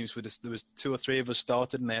two teams were there was 2 or 3 of us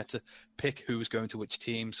started, and they had to pick who was going to which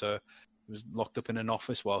team. So I was locked up in an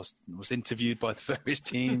office whilst I was interviewed by the various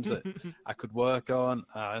teams that I could work on,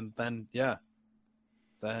 and then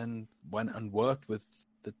went and worked with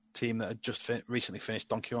the team that had just recently finished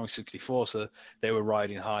Donkey Kong 64, so they were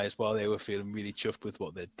riding high as well. They were feeling really chuffed with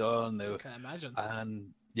what they'd done. I can imagine.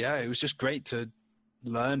 And it was just great to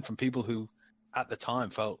learn from people who, at the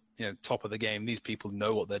time, felt top of the game. These people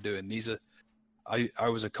know what they're doing. I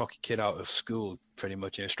was a cocky kid out of school, pretty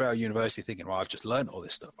much. Straight out of university, thinking, "Well, I've just learned all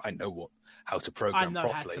this stuff. I know how to program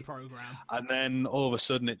properly." How to program. And then all of a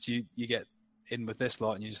sudden, it's you get in with this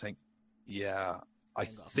lot, and you just think, "Yeah, I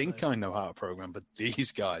think I know how to program, but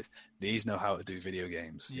these guys, know how to do video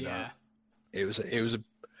games." You know? It was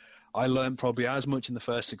I learned probably as much in the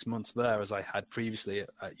first 6 months there as I had previously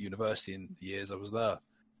at university in the years I was there.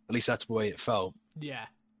 At least that's the way it felt. Yeah.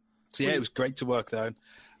 So it was great to work there. And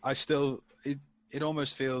I still, it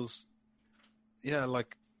almost feels,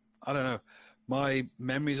 like, I don't know, my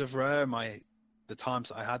memories of Rare, the times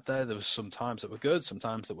that I had there was some times that were good, some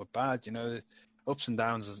times that were bad. Ups and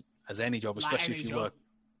downs as any job, especially if you work.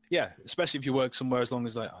 Yeah, especially if you work somewhere as long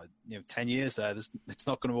as 10 years there. It's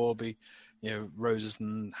not going to all be roses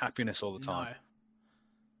and happiness all the time. No.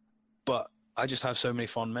 But I just have so many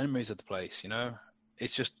fond memories of the place.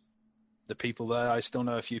 It's just the people there. I still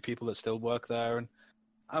know a few people that still work there, and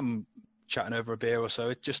I'm chatting over a beer or so.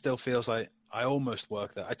 It just still feels like I almost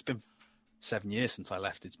work there. It's been 7 years since I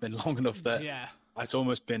left. It's been long enough that it's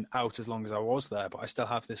almost been out as long as I was there, but I still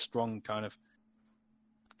have this strong kind of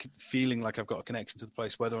feeling like I've got a connection to the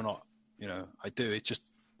place, whether or not I do.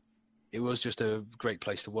 It was just a great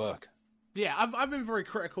place to work. Yeah, I've been very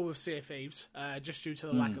critical of Sea of Thieves, just due to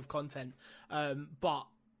the lack of content. But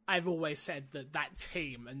I've always said that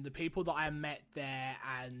team and the people that I met there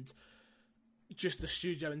and just the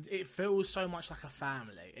studio, and it feels so much like a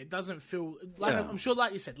family. It doesn't feel like I'm sure,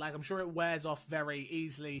 like you said, I'm sure it wears off very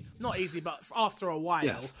easily. Not easy, but after a while.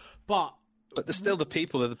 Yes. But there's still the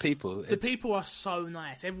people are the people. The people are so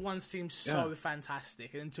nice. Everyone seems so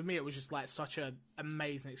fantastic. And to me, it was just like such an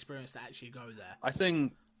amazing experience to actually go there. I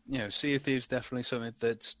think, Sea of Thieves definitely something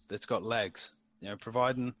that's got legs.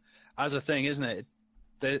 Providing as a thing, isn't it?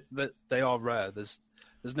 They are Rare. There's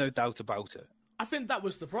no doubt about it. I think that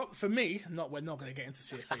was the problem. For me, we're not going to get into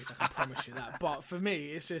Sea of Thieves, I can promise you that. But for me,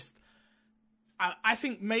 it's just... I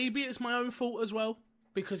think maybe it's my own fault as well,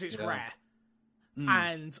 because it's Rare.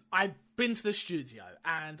 And I'd been to the studio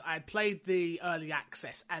and I'd played the early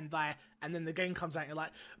access, and then the game comes out and you're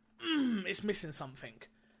like, it's missing something.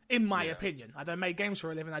 In my opinion, I don't make games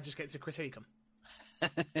for a living. I just get to critique them.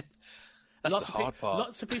 That's the hard part.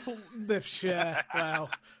 Lots of people.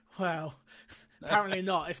 Well, apparently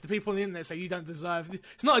not. If the people on the internet say you don't deserve,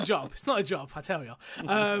 it's not a job. It's not a job. I tell you,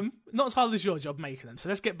 not as hard as your job making them. So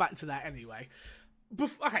let's get back to that anyway.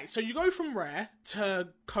 Okay, so you go from Rare to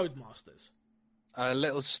Codemasters. A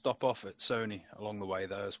little stop off at Sony along the way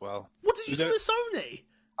there as well. What did you do at Sony?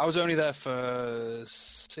 I was only there for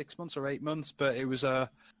 6 months or 8 months, but it was a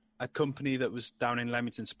company that was down in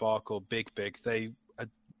Leamington Spa called Big. They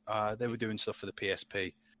were doing stuff for the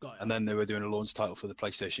PSP, Got it. And then they were doing a launch title for the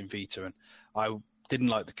PlayStation Vita, and I didn't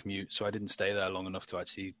like the commute, so I didn't stay there long enough to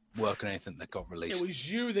actually work on anything that got released. It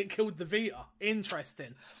was you that killed the Vita.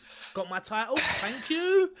 Interesting. Got my title. Thank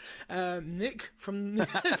you, Nick from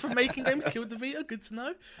Making Games. Killed the Vita. Good to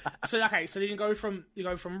know. So okay, so you go from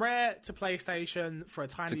Rare to PlayStation for a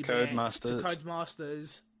tiny bit Codemasters. to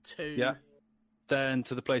Codemasters to Yeah. Then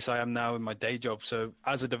to the place I am now in my day job. So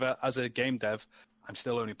as a game dev, I'm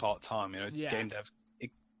still only part time. Yeah. Game dev,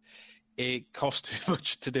 it costs too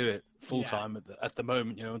much to do it full time at the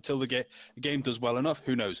moment. Until the game does well enough,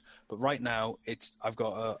 who knows? But right now, I've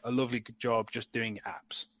got a lovely job just doing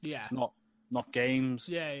apps. Yeah. It's not games.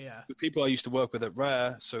 Yeah. The people I used to work with at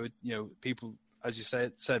Rare, so people, as you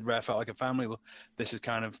said, Rare felt like a family. Well, this is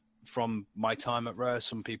kind of from my time at Rare.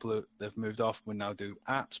 Some people they've moved off. We now do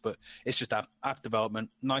apps, but it's just app development.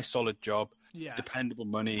 Nice, solid job. Yeah. Dependable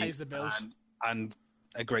money. Pays the bills. And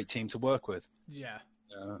a great team to work with. Yeah.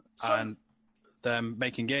 And then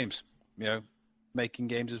making games. Making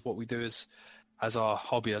games is what we do as our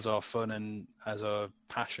hobby, as our fun, and as our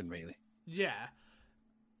passion, really. Yeah.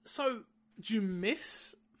 So, do you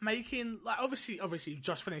miss making, like, obviously you've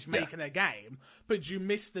just finished making a game, but do you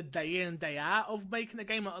miss the day in, day out of making a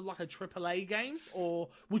game, like a AAA game? Or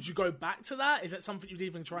would you go back to that? Is that something you'd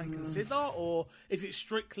even try and consider? Or is it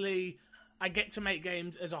strictly, I get to make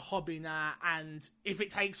games as a hobby now, and if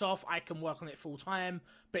it takes off, I can work on it full time,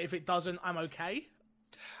 but if it doesn't, I'm okay?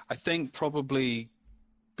 I think probably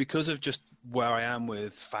because of just where I am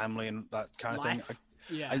with family and that kind of Life.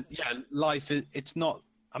 thing. Life,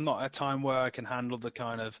 I'm not at a time where I can handle the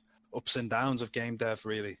kind of ups and downs of game dev,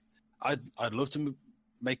 really. I'd love to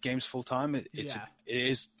make games full time. It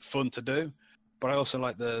is fun to do, but I also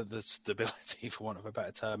like the stability, for want of a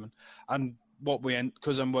better term. And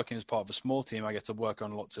because I'm working as part of a small team, I get to work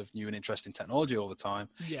on lots of new and interesting technology all the time.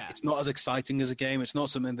 Yeah. It's not as exciting as a game. It's not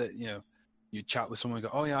something that, you chat with someone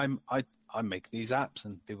and go, oh yeah, I make these apps,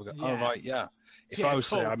 and people go, oh right, yeah. If I was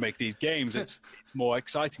say I make these games, it's more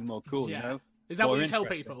exciting, more cool, Is that more what you tell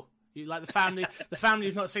interesting. people? You like the family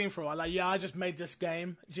you've not seen for a while, like, I just made this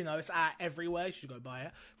game, it's out everywhere, you should go buy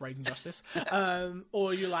it, Raid Justice.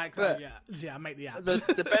 Or you like, I make the apps.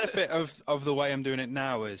 The benefit of the way I'm doing it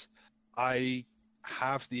now is I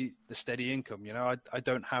have the steady income, I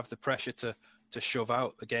don't have the pressure to shove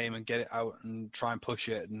out the game and get it out and try and push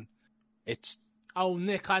it, and it's... Oh,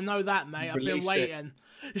 Nick, I know that, mate. I've been waiting.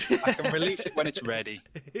 I can release it when it's ready.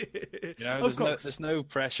 There's no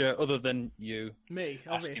pressure other than you. Me,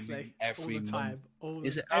 obviously. Me every all the time.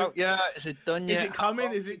 Is it out yet? Is it done yet? Is it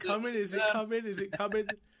coming? Is it coming? Is it coming? Is it coming?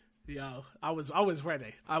 Yo, I was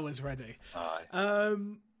ready. Aye.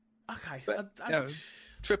 Okay. But,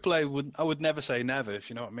 AAA I would never say never, if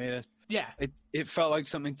you know what I mean. Yeah. It felt like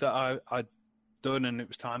something that I'd done, and it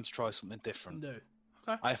was time to try something different. No.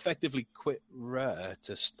 Okay. I effectively quit Rare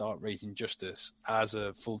to start Raising Justice as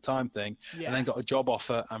a full-time thing, and then got a job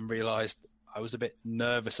offer and realised I was a bit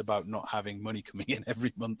nervous about not having money coming in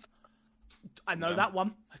every month. I know that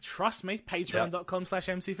one. Trust me.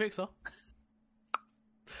 Patreon.com/MCFixer.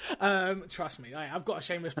 Trust me. I've got a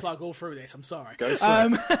shameless plug all through this. I'm sorry. Go for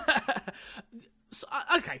it. So,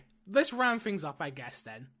 okay, let's round things up, I guess,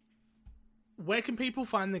 then. Where can people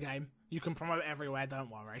find the game? You can promote everywhere, don't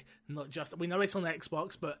worry. Not just... We know it's on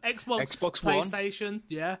Xbox, but Xbox PlayStation,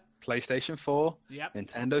 One, PlayStation 4,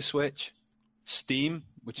 Nintendo Switch, Steam,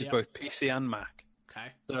 which is both PC and Mac. Okay.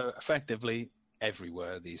 So, effectively,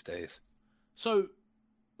 everywhere these days. So,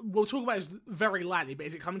 we'll talk about it very lightly, but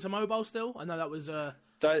is it coming to mobile still? I know that was...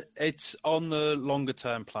 It's on the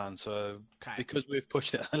longer-term plan, so because we've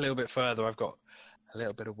pushed it a little bit further, I've got a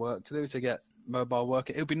little bit of work to do to get mobile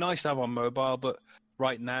working. It would be nice to have on mobile, but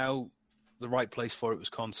right now, the right place for it was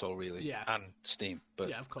console, really. Yeah. And Steam. But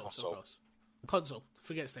yeah, of course. Console.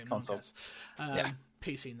 Forget Steam. Console.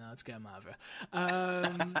 PC nerds, get them out of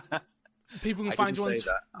here. People can find you on...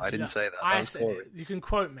 I didn't say that. I said it. You can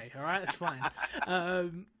quote me, all right? It's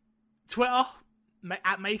fine. Twitter,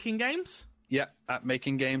 at Making Games. Yeah, at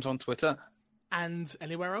Making Games on Twitter. And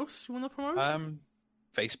anywhere else you want to promote?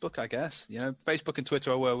 Facebook, I guess. Facebook and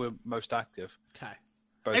Twitter are where we're most active. Okay.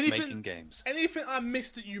 Both Making Games. Anything I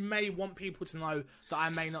missed that you may want people to know that I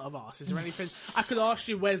may not have asked? Is there anything... I could ask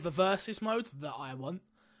you, where's the versus mode that I want?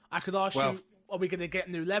 I could ask you, are we going to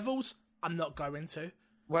get new levels? I'm not going to.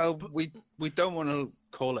 Well, we don't want to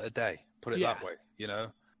call it a day, put it that way,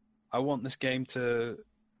 I want this game to...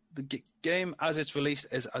 The game, as it's released,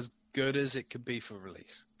 is as good as it could be for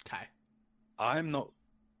release. Okay. I'm not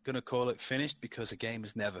going to call it finished because a game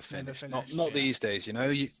is never finished. Not these days,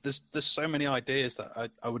 There's so many ideas that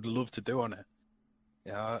I would love to do on it.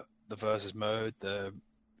 The versus mode, the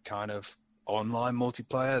kind of online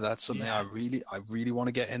multiplayer. That's something Yeah. I really want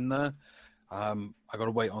to get in there. I got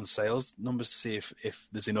to wait on sales numbers to see if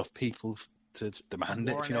there's enough people to demand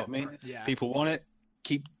it. If you know what I mean. Yeah. People want it.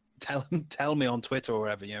 Tell me on Twitter or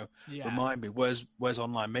whatever. Yeah. Remind me. Where's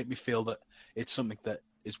online? Make me feel that it's something that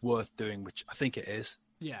is worth doing, which I think it is.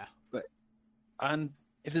 Yeah. And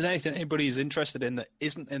if there's anything anybody's interested in that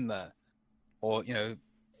isn't in there, or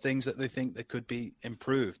things that they think that could be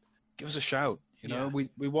improved, give us a shout. Yeah.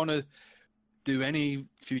 We want to do any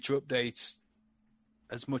future updates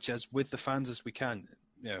as much as with the fans as we can.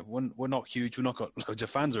 We're not huge, we're not got loads of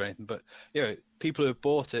fans or anything, but people who have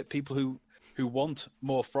bought it, people who want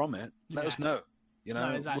more from it, let us know.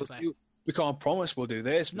 No, exactly. We can't promise we'll do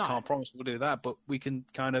this, we No. can't promise we'll do that, but we can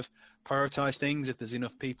kind of prioritize things if there's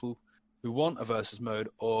enough people who want a versus mode.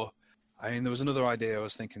 Or there was another idea I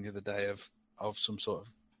was thinking the other day of some sort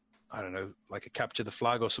of, I don't know, like a capture the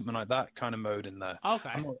flag or something like that kind of mode in there.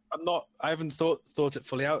 Okay. I haven't thought it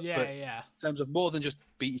fully out. Yeah, but yeah. in terms of more than just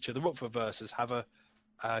beat each other up for versus, have a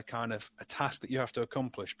kind of a task that you have to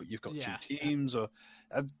accomplish, but you've got Yeah. two teams, or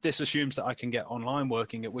this assumes that I can get online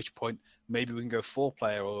working, at which point maybe we can go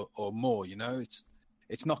 4-player or more. It's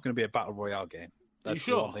not going to be a battle royale game. Are you That's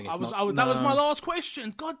the sure? one thing. That was my last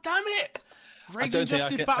question. God damn it! Rage don't think I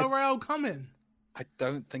Injustice can- Battle Royale coming. I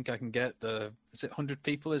don't think I can get is it 100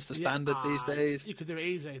 people is the standard these days? You could do it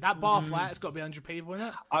easy. That bar fight, it's got to be 100 people in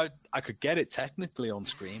it. I could get it technically on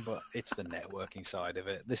screen, but it's the networking side of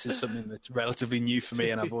it. This is something that's relatively new for me,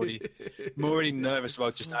 and I'm already nervous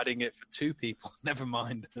about just adding it for 2 people. Never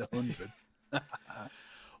mind the 100.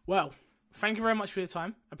 Well, thank you very much for your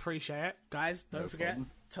time. Appreciate it. Guys, don't forget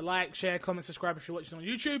to like, share, comment, subscribe if you're watching on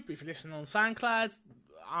YouTube. If you're listening on SoundCloud,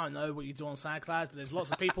 I don't know what you do on SoundCloud, but there's lots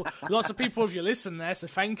of people, if you listen there, so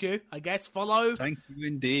thank you. I guess follow. Thank you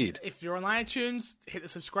indeed. If you're on iTunes, hit the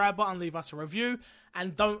subscribe button, leave us a review,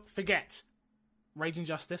 and don't forget, Rage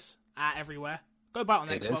Injustice everywhere. Go buy it on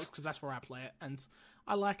It Xbox is. because that's where I play it, and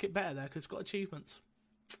I like it better there because it's got achievements.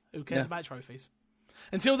 Who cares about trophies?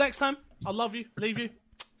 Until next time, I love you, leave you,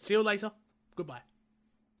 see you later, goodbye.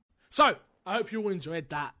 So, I hope you all enjoyed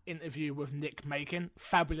that interview with Nick Macon.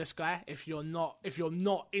 Fabulous guy. If you're not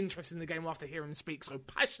interested in the game after hearing him speak so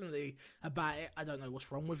passionately about it, I don't know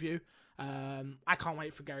what's wrong with you. I can't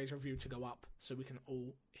wait for Gary's review to go up so we can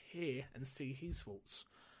all hear and see his thoughts.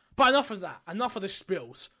 But enough of that. Enough of the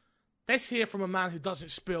spills. Let's hear from a man who doesn't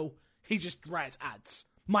spill. He just writes ads.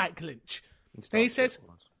 Mike Lynch. And he says,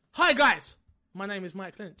 "Hi guys, my name is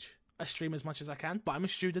Mike Lynch. I stream as much as I can, but I'm a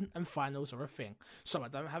student and finals are a thing, so I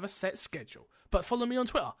don't have a set schedule. But follow me on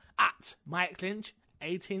Twitter at Mike Lynch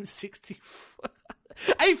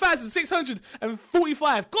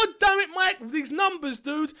 8,645. God damn it, Mike, with these numbers,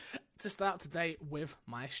 dude, to stay up to date with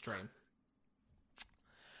my stream."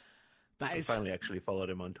 That I is finally actually followed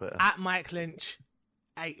him on Twitter. at Mike Lynch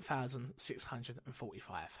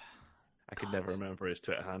 8,645. I could never remember his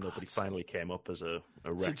Twitter handle, but he finally came up as a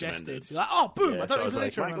Suggested. recommended. You're like, oh, boom, Yeah, I so don't was even need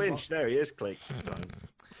like, to Mike remember. Lynch, there he is, click.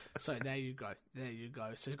 So there you go. There you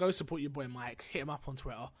go. So go support your boy Mike. Hit him up on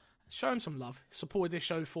Twitter. Show him some love. Supported this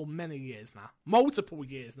show for many years now. Multiple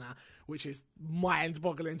years now, which is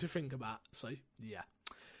mind-boggling to think about. So, yeah.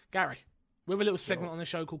 Gary, we have a little segment on the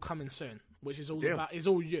show called Coming Soon, which is all all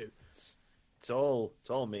you. It's all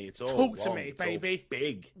me. It's all Talk to long, me, it's all baby.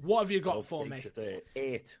 big. What have you got All for big me? Today.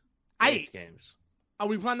 Eight games. Are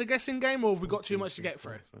we playing the guessing game, or have we got too much to get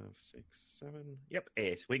through? 5, 6, 7. Yep,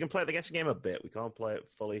 8. We can play the guessing game a bit. We can't play it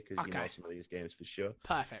fully because you know some of these games for sure.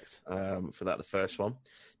 Perfect. For that, the first one.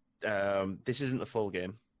 This isn't the full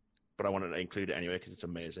game, but I wanted to include it anyway because it's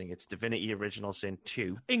amazing. It's Divinity Original Sin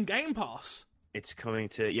 2. In Game Pass. It's coming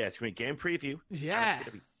to game preview. Yeah. And it's going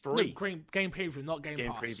to be free. No, game preview, not Game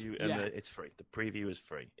Pass. Preview, and yeah. it's free. The preview is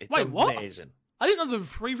free. It's Wait, what? amazing. I didn't know the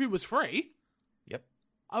preview was free. Yep.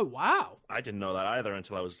 Oh, wow. I didn't know that either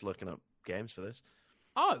until I was looking up games for this.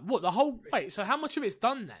 Oh, what, the whole... Wait, so how much of it's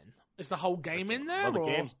done then? Is the whole game in there? Well, the or...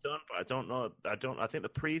 game's done, but I don't know. I think the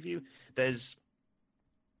preview... There's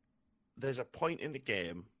a point in the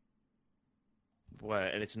game where...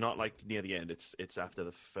 And it's not, like, near the end. It's after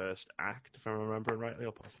the first act, if I'm remembering rightly,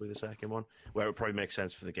 or possibly the second one, where it would probably make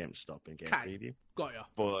sense for the game to stop in game preview. Got ya.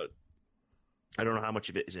 But I don't know how much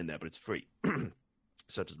of it is in there, but it's free.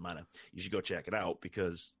 So it doesn't matter. You should go check it out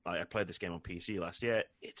because I played this game on PC last year.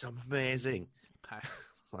 It's amazing. Okay.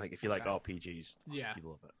 Like, if you like RPGs, Yeah. you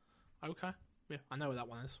love it. Okay. Yeah, I know what that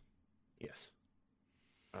one is. Yes.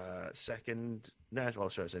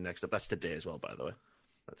 Next up. That's today as well, by the way.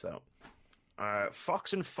 That's out.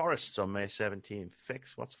 Fox and Forests on May 17th.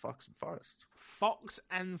 Fix, what's Fox and Forest? Fox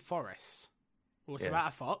and Forest. Well, it's Yeah. about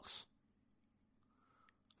a fox.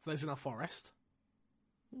 Lives in a forest.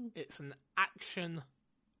 It's an action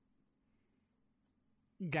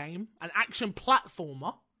game, an action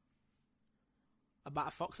platformer about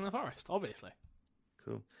a fox in the forest, obviously.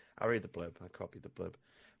 Cool. I'll read the blurb. I copied the blurb.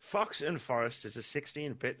 Fox and Forest is a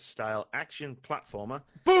 16-bit style action platformer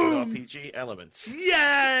Boom! with RPG elements.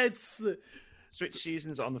 Yes! Switch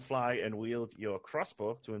seasons on the fly and wield your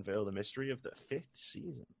crossbow to unveil the mystery of the 5th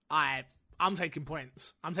season. I'm taking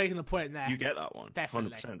points. I'm taking the point there. You get that one.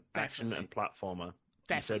 Definitely. 100%. Action and platformer.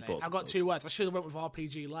 Definitely. I got 2 words. I should have went with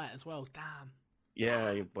RPG Lite as well. Damn.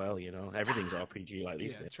 Yeah, well, you know, everything's RPG like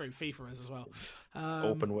these Yeah, days. true. FIFA is as well.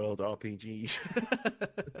 Open world RPG.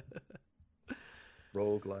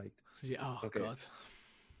 Roguelike. Yeah, oh, Okay. God.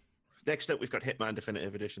 Next up, we've got Hitman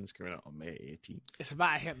Definitive Editions coming out on May 18th. It's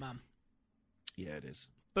about a hitman. Yeah, it is.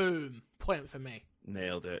 Boom. Point for me.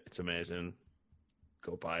 Nailed it. It's amazing.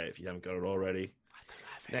 Go buy it if you haven't got it already. I don't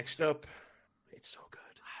have it. Next up, it's so good.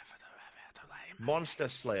 I don't like it. Monster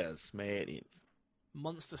Slayers, May 18th.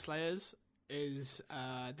 Monster Slayers is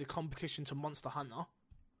the competition to Monster Hunter,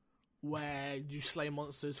 where you slay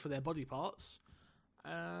monsters for their body parts,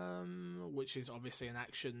 which is obviously an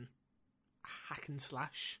action hack and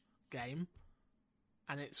slash game,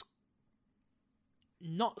 and it's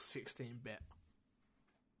not 16-bit.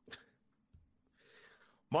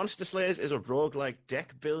 Monster Slayers is a roguelike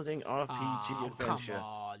deck-building RPG adventure Come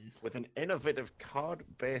on. with an innovative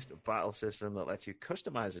card-based battle system that lets you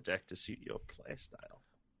customize a deck to suit your playstyle.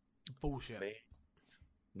 Bullshit.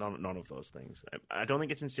 None of those things. I don't think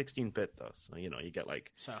it's in 16-bit, though, so, you know, you get,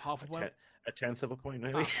 like, So half a point? a tenth of a point,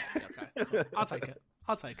 maybe. Oh, okay, cool. I'll take it.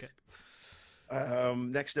 I'll take it.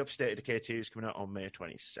 Next up, State of Decay 2 is coming out on May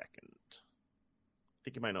 22nd. I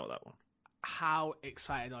think you might know that one. How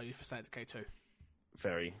excited are you for State of Decay 2?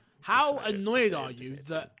 Very. How excited for annoyed State are of you Decay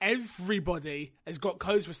 2. that everybody has got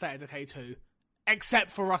codes for State of Decay 2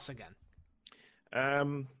 except for us again?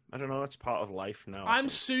 I don't know. It's part of life now. I'm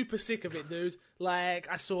super sick of it, dude. Like,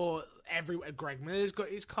 I saw Greg Miller's got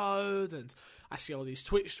his code, and I see all these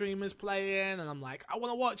Twitch streamers playing, and I'm like, I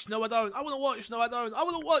want to watch, no I don't. I want to watch, no I don't. I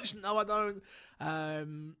want to watch, no I don't.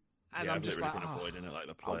 And yeah, I'm I've just literally like, been avoiding it like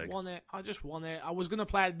the I plague. want it. I just want it. I was going to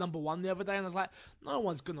play number 1 the other day, and I was like, no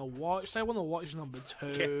one's going to watch. They want to watch number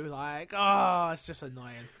 2. Like, it's just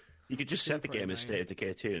annoying. You could just set the Super game as annoying. State of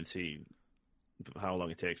Decay 2 and see how long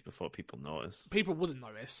it takes before people notice. People wouldn't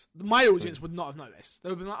notice. My audience would not have noticed. They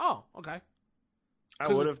would have been like, oh, okay. I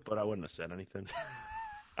would have, but I wouldn't have said anything.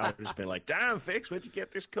 I would have just been like, damn, Fix, where'd you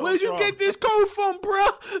get this code Where'd you from? get this code from,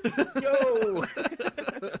 bruh? Yo!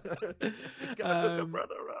 Gotta hook a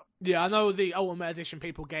brother up. Yeah, I know the Ultimate Edition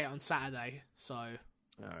people get it on Saturday, so All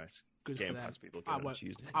right. good Game for them. Pass people get I it on won't-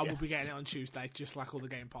 Tuesday. I will be Yes. getting it on Tuesday, just like all the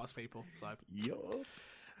Game Pass people. So Yo.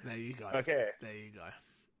 there you go. Okay. There you go.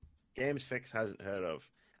 Games Fix hasn't heard of.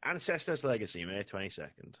 Ancestors Legacy, May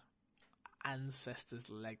 22nd. Ancestors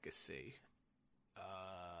Legacy.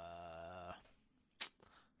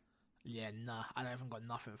 Yeah, nah. I haven't got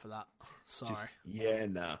nothing for that. Sorry.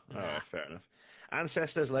 All right, fair enough.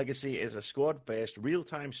 Ancestors Legacy is a squad-based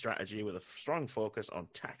real-time strategy with a strong focus on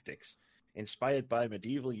tactics. Inspired by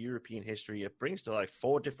medieval European history, it brings to life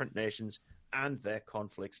 4 different nations and their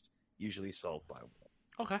conflicts, usually solved by war.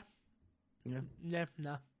 Okay. Yeah. Yeah,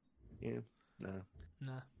 nah. Yeah, no.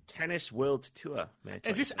 Nah. Tennis World Tour, May 22nd.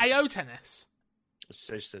 Is this AO Tennis? It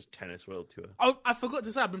says Tennis World Tour. Oh, I forgot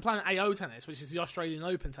to say, I've been playing AO Tennis, which is the Australian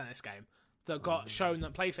Open tennis game that got shown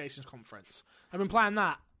at PlayStation's conference. I've been playing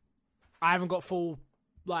that. I haven't got full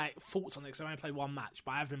thoughts on it because I only played 1 match,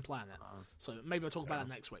 but I have been playing it. So maybe I'll talk about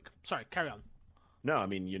that next week. Sorry, carry on. No, I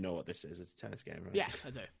mean, you know what this is. It's a tennis game, right? Yes,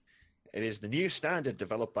 I do. It is the new standard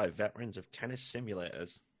developed by veterans of tennis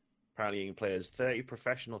simulators. Apparently, you can play as 30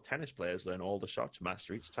 professional tennis players, learn all the shots,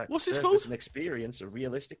 master each type What's of this service, called? and experience a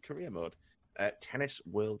realistic career mode. Tennis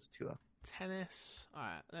World Tour. Tennis. All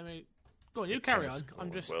right, let me go on. You carry Tennis on.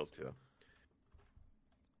 I'm just. World Tour.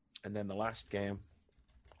 And then the last game,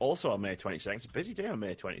 also on May 22nd. It's a busy day on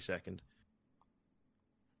May 22nd.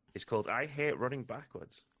 It's called I Hate Running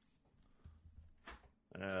Backwards.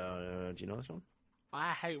 Do you know this one?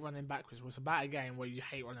 I hate running backwards. It's about a game where you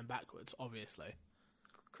hate running backwards, obviously.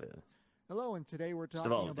 Clearly. Hello, and today we're It's talking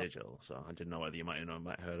developed about... digital, so I didn't know whether you might have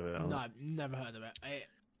heard of it. No, I've never heard of it.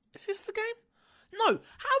 Is this the game? No.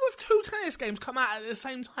 How have 2 tennis games come out at the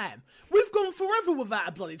same time? We've gone forever without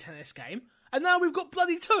a bloody tennis game, and now we've got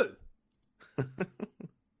bloody 2.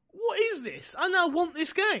 What is this? I now want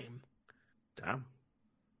this game. Damn.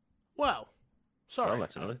 Well, sorry.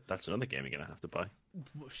 Well, that's another game you're gonna have to buy.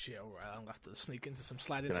 Well, shit, all right. I'm going to have to sneak into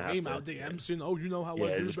slide into Gonna some have email to, DMs. You know how I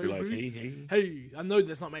Yeah, do, just baby. be like, hey. Hey, I know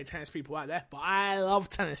there's not many tennis people out there, but I love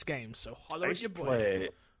tennis games, so holler I at used your to boy. play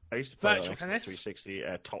I used to play Virtual on Xbox Tennis? 360.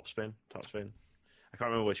 Top Spin. I can't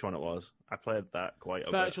remember which one it was. I played that quite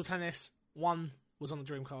a Virtual Tennis 1 was on the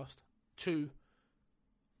Dreamcast. 2,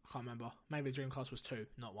 I can't remember. Maybe the Dreamcast was 2,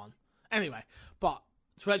 not 1. Anyway, but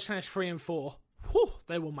Virtual Tennis 3 and 4, whew,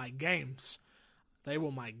 they were my games. I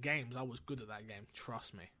was good at that game.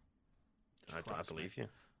 Trust me. I believe you.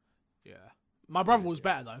 Yeah. My brother was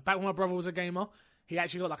better, though. Back when my brother was a gamer, he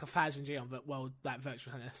actually got like 1,000 G on that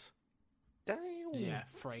Virtual Tennis. Damn. Yeah,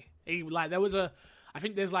 free. I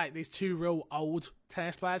think there's like these two real old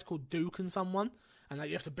tennis players called Duke and someone, and like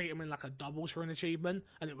you have to beat them in like a doubles for an achievement,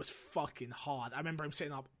 and it was fucking hard. I remember him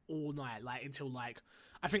sitting up all night, like until like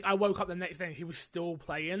I think I woke up the next day and he was still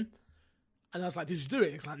playing, and I was like, "Did you do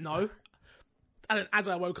it?" He's like, "No." And then as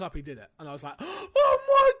I woke up, he did it, and I was like, "Oh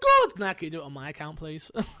my god!" Now can you do it on my account, please?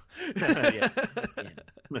 So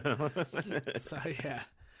yeah.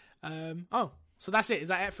 So that's it. Is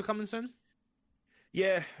that it for coming soon?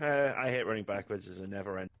 Yeah, I hate running backwards as a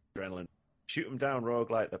never-ending adrenaline. Shoot 'em down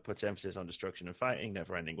roguelike that puts emphasis on destruction and fighting,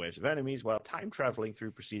 never-ending waves of enemies, while time-traveling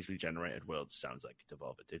through procedurally generated worlds sounds like a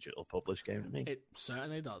Devolver Digital published game to me. It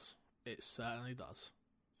certainly does.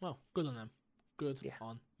 Well, good on them.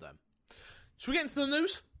 On them. Should we get into the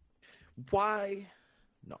news? Why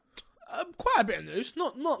not? Quite a bit of news.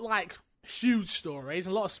 Not like huge stories,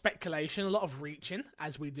 a lot of speculation, a lot of reaching,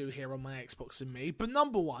 as we do here on My Xbox and Me. But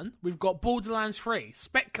number one, we've got Borderlands 3.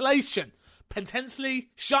 Speculation.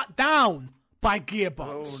 Potentially shut down by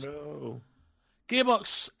Gearbox. Oh, no.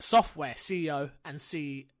 Gearbox Software CEO and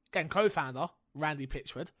co-founder, Randy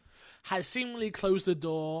Pitchford, has seemingly closed the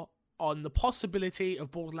door on the possibility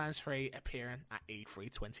of Borderlands 3 appearing at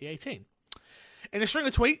E3 2018. In a string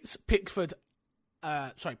of tweets, Pitchford,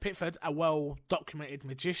 a well-documented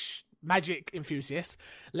magic enthusiast,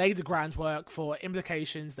 laid the groundwork for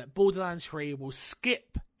implications that Borderlands 3 will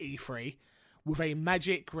skip E3 with a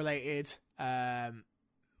magic-related Metaflora?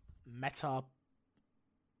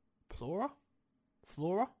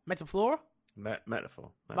 Metaphor.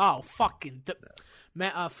 Oh, fucking...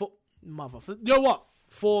 Mother... You know what?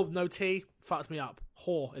 4, no T, fucks me up.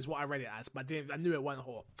 Whore is what I read it as, but I knew it wasn't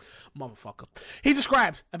whore. Motherfucker. He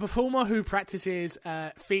described a performer who practices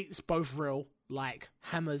feats both real, like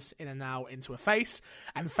hammers in and out into a face,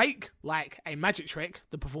 and fake, like a magic trick,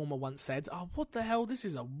 the performer once said. Oh, what the hell? This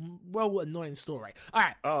is a annoying story.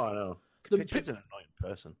 Alright. Oh, I know. Pitchford's an annoying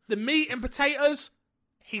person. The meat and potatoes,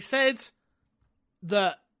 he said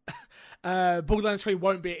that Borderlands 3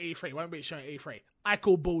 won't be at E3, won't be shown at E3. I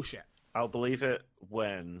call bullshit. I'll believe it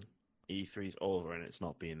when E3's over and it's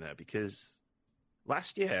not being there, because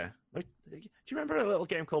last year, do you remember a little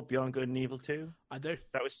game called Beyond Good and Evil 2? I do.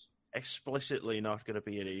 That was explicitly not going to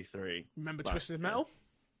be at E3. Remember Twisted Metal?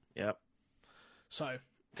 Yep. So,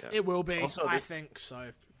 it will be, also, I think,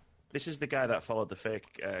 so. This is the guy that followed the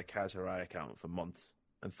fake Kaz Hirai account for months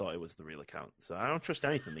and thought it was the real account. So I don't trust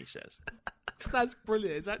anything he says. That's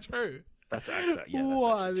brilliant. Is that true? That's accurate. Yeah,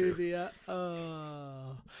 what an idiot.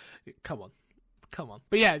 Come on.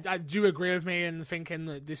 But yeah, do you agree with me in thinking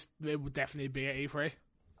that it will definitely be at E3?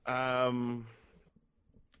 I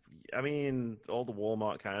mean, all the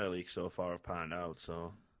Walmart kind of leaks so far have panned out,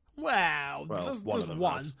 so... Well just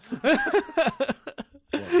one.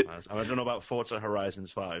 I don't know about Forza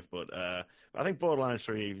Horizons 5, but I think Borderlands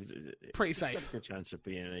 3... Pretty safe. It's got a good chance of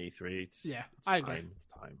being an E3. I agree.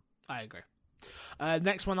 I agree.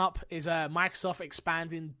 Next one up is Microsoft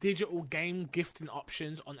expanding digital game gifting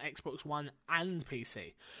options on Xbox One and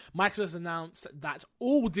PC. Microsoft announced that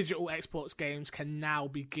all digital Xbox games can now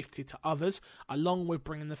be gifted to others, along with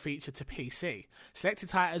bringing the feature to PC. Selected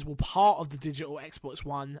titles were part of the digital Xbox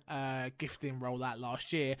One gifting rollout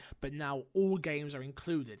last year, but now all games are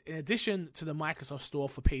included. In addition to the Microsoft Store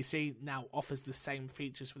for PC now offers the same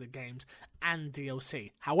features for the games and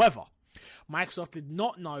DLC. However, Microsoft did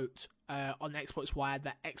not note on Xbox Wire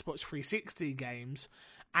that Xbox 360 games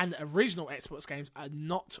and original Xbox games are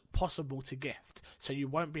not possible to gift, so you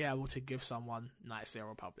won't be able to give someone Knights of the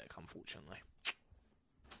Republic, unfortunately.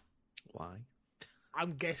 Why?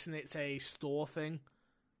 I'm guessing it's a store thing.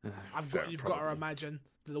 You've got to imagine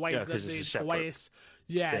the way the way it's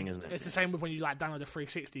thing, isn't it? It's the same with when you download a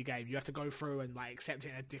 360 game. You have to go through and accept it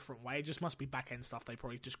in a different way. It just must be back end stuff. They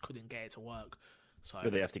probably just couldn't get it to work. So,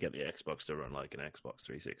 but they have to get the Xbox to run like an Xbox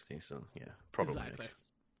 360, so yeah, probably. Exactly.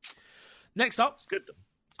 Next up, it's good.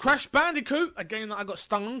 Crash Bandicoot, a game that I got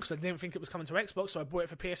stung on because I didn't think it was coming to Xbox, so I bought it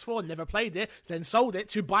for PS4, never played it, then sold it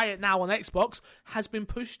to buy it now on Xbox, has been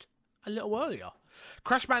pushed a little earlier.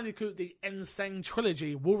 Crash Bandicoot The Insane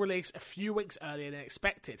Trilogy will release a few weeks earlier than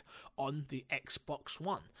expected on the Xbox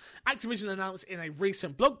One. Activision announced in a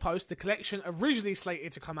recent blog post the collection, originally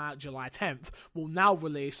slated to come out July 10th, will now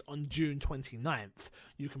release on June 29th.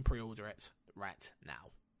 You can pre-order it right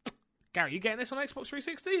now. Gary, you getting this on Xbox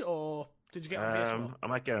 360 or did you get it on PS4? I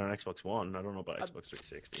might get it on Xbox One. I don't know about Xbox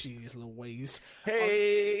 360. Jeez Louise.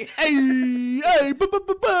 Hey! Hey! Boo!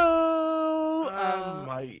 I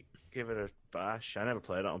might give it a bash. I never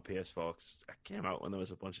played it on PS4 because it came out when there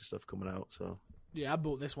was a bunch of stuff coming out. So yeah, I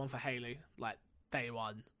bought this one for Haley, like, day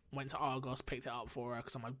one. Went to Argos, picked it up for her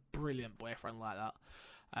because I'm a brilliant boyfriend like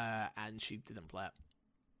that. And she didn't play it.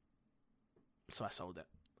 So I sold it,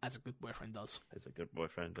 as a good boyfriend does. as a good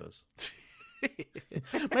boyfriend does.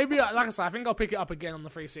 Maybe, like I said, I think I'll pick it up again on the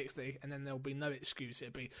 360, and then there'll be no excuse.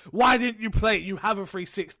 It'll be, why didn't you play it? You have a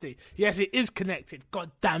 360. Yes, it is connected.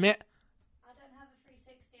 God damn it. I don't have a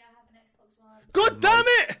 360, I have an Xbox One. God damn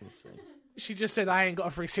it! She just said I ain't got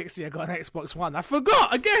a 360, I got an Xbox One. I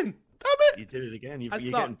forgot again. Damn it! You did it again. You're I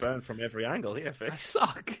getting suck. burned from every angle here, I Fish.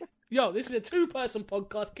 suck. Yo, this is a two-person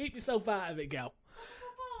podcast. Keep yourself out of it, girl.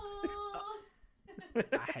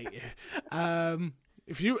 I hate you.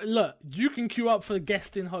 If you look, you can queue up for the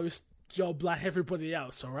guesting host job like everybody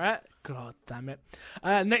else. All right. God damn it.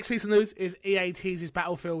 Next piece of news is EA teases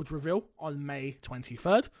Battlefield reveal on May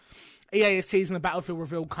 23rd. EA is teasing the Battlefield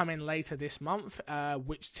reveal coming later this month,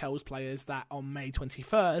 which tells players that on May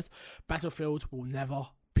 23rd, Battlefield will never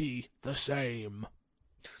be the same.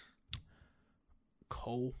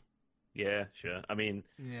 Cool. Yeah, sure. I mean,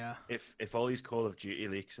 Yeah. if all these Call of Duty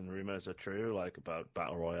leaks and rumors are true, like about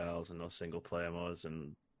battle royales and no single player modes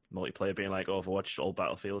and multiplayer being like Overwatch, all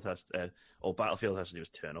Battlefield has to do is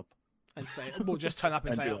turn up. And say, we'll just turn up and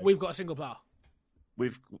And say, be like- we've got a single player.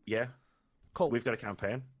 We've Cool. got a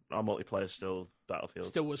campaign. Our multiplayer is still Battlefield.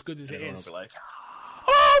 Still as good as it Everyone is. will be like,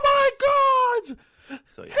 Oh my god!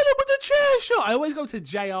 so yeah. Hit him with the chair shot! I always go to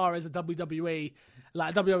JR as a WWE,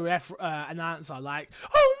 like WWF announcer, like,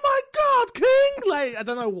 oh my god, King! Like, I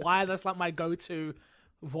don't know why, that's like my go-to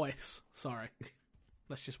voice. Sorry.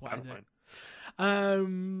 That's just what I Kind do. of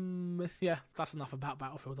fine. Yeah, that's enough about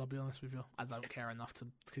Battlefield, I'll be honest with you. I don't care enough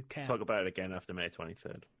to care. Talk about it again after May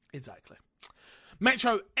 23rd. Exactly.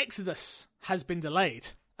 Metro Exodus has been delayed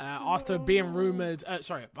after being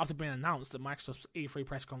after being announced at Microsoft's E3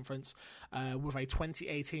 press conference with a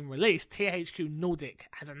 2018 release. THQ Nordic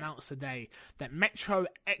has announced today that Metro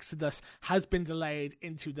Exodus has been delayed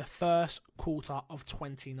into the first quarter of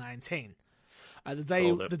 2019.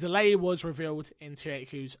 The delay was revealed in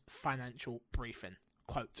THQ's financial briefing.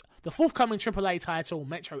 Quote, the forthcoming AAA title,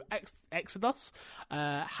 Metro Exodus,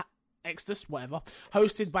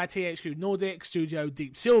 hosted by THQ Nordic studio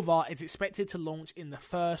Deep Silver, is expected to launch in the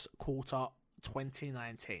first quarter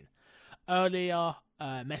 2019. Earlier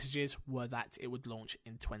messages were that it would launch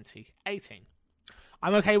in 2018.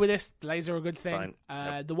 I'm okay with this. Delays are a good thing.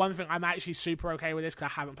 Fine. The one thing I'm actually super okay with this because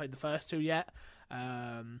I haven't played the first two yet.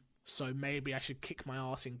 So maybe I should kick my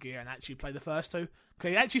arse in gear and actually play the first two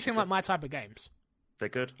because they actually seem like my type of games. They're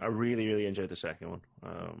good. I really, really enjoyed the second one.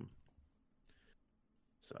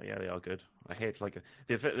 So yeah, they are good. I hate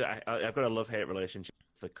I've got a love-hate relationship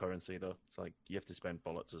with the currency though. It's like you have to spend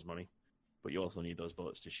bullets as money, but you also need those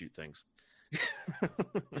bullets to shoot things.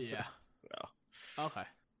 Yeah. So, Okay.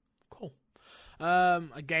 Cool.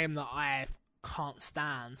 A game that I can't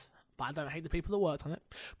stand, but I don't hate the people that worked on it.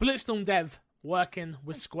 Bulletstorm dev working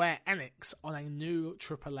with Square Enix on a new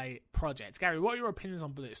AAA project. Gary, what are your opinions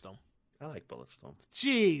on Bulletstorm? I like Bulletstorm.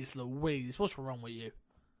 Jeez Louise, what's wrong with you?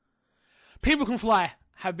 People Can Fly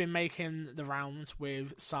have been making the rounds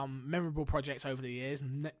with some memorable projects over the years,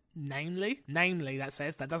 namely,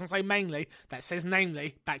 that doesn't say mainly, that says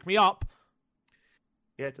namely, back me up.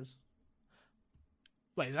 Yeah, it does.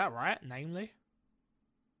 Wait, is that right? Namely?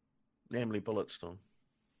 Namely Bulletstorm.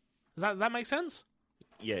 Does that make sense?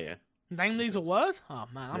 Yeah. Namely's a word? Oh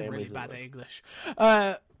man, I'm Namely's really a bad word. at English.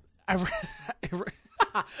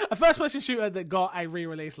 A first-person shooter that got a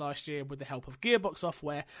re-release last year with the help of Gearbox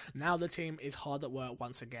Software. Now the team is hard at work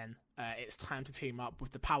once again. It's time to team up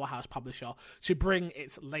with the powerhouse publisher to bring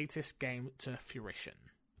its latest game to fruition.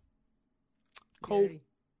 Cool. Yay.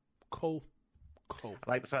 Cool. I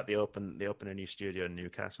like the fact they open a new studio in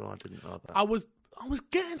Newcastle. I didn't know that. I was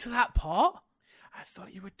getting to that part. I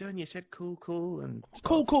thought you were done. You said cool, and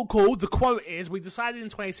Cool. The quote is, we decided in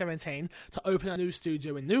 2017 to open a new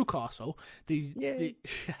studio in Newcastle, the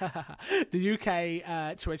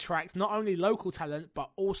UK, to attract not only local talent, but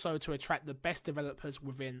also to attract the best developers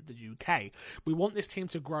within the UK. We want this team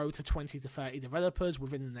to grow to 20 to 30 developers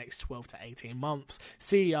within the next 12 to 18 months.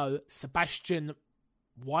 CEO Sebastian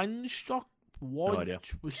One Shot idea.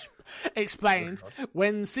 was explained,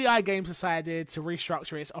 when CI Games decided to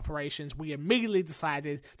restructure its operations, we immediately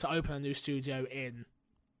decided to open a new studio in.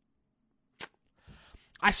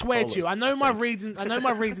 I swear to you, I know my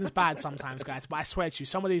reading's bad sometimes, guys, but I swear to you,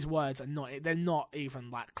 some of these words they're not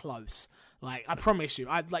even like close. Like, I promise you,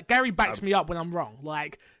 Gary backs me up when I'm wrong.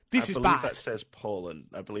 Like, this is bad. I believe that says Poland.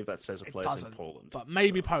 I believe that says a place in Poland. But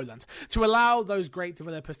maybe Poland. To allow those great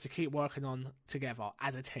developers to keep working on together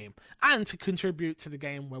as a team and to contribute to the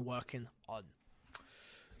game we're working on.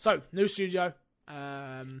 So, new studio.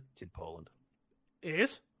 It's in Poland. It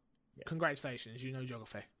is? Yeah. Congratulations, you know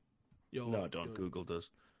geography. No, I don't. Google does.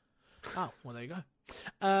 Oh, well, there you go.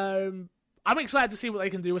 I'm excited to see what they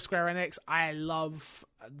can do with Square Enix. I love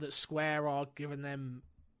that Square are giving them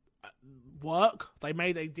work. They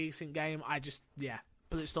made a decent game.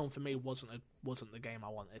 Bulletstorm for me wasn't the game I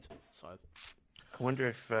wanted. So I wonder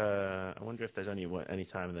if there's any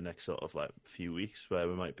time in the next sort of like few weeks where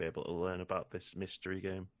we might be able to learn about this mystery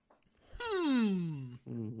game.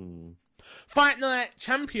 Fight Night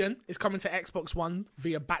Champion is coming to Xbox One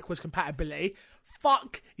via backwards compatibility.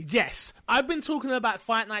 Fuck yes. I've been talking about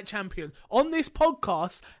Fight Night Champion on this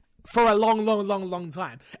podcast for a long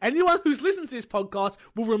time. Anyone who's listened to this podcast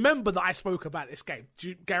will remember that I spoke about this game.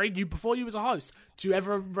 Gary, before you was a host, do you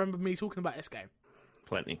ever remember me talking about this game?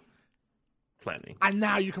 Plenty. And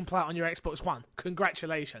now you can play it on your Xbox One.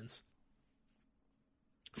 Congratulations.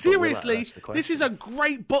 Seriously, this is a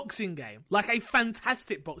great boxing game. Like, a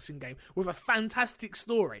fantastic boxing game with a fantastic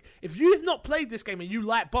story. If you've not played this game and you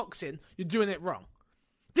like boxing, you're doing it wrong.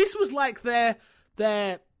 This was like they're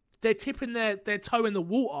tipping their toe in the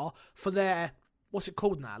water for their, what's it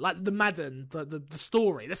called now? Like the Madden, the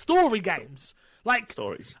story games. Like,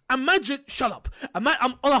 stories. Imagine, shut up. I'm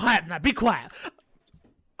on a hype now, be quiet.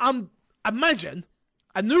 Imagine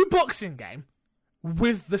a new boxing game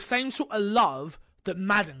with the same sort of love that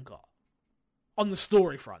Madden got on the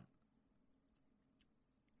story front.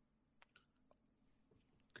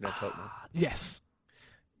 Can I talk now? Yes.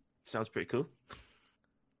 Sounds pretty cool.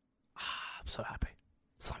 I'm so happy.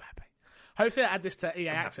 So happy. Hopefully I add this to EA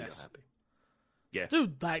Access. Happy. Yeah.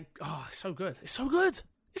 Dude, it's so good. It's so good.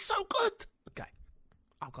 It's so good. Okay.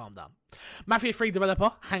 I'll calm down. Mafia 3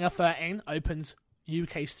 developer Hangar 13 opens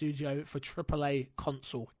UK studio for AAA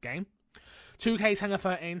console game. 2K's Hangar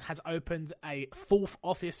 13 has opened a fourth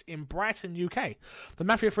office in Brighton, UK. The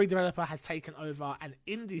Mafia 3 developer has taken over an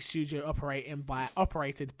indie studio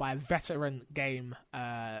operated by veteran game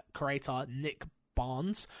creator Nick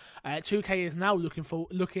Barnes. 2K is now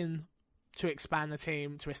looking to expand the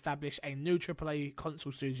team to establish a new AAA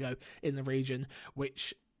console studio in the region,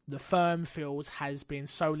 which the firm feels has been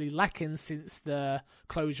solely lacking since the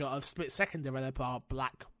closure of split-second developer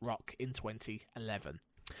BlackRock in 2011.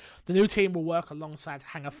 The new team will work alongside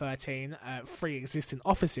Hangar 13, three existing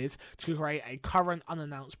offices, to create a current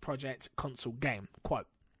unannounced project console game. Quote,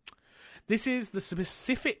 "This is the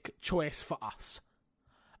specific choice for us."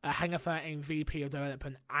 Hangar 13 VP of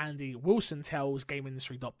Development Andy Wilson tells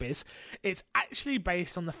GameIndustry.biz, "It's actually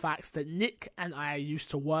based on the fact that Nick and I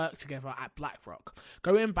used to work together at BlackRock,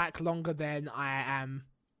 going back longer than I am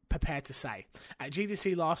prepared to say. At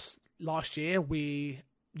GDC last year, we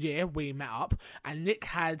met up, and Nick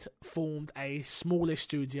had formed a smallish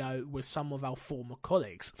studio with some of our former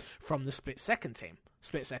colleagues from the Split Second team.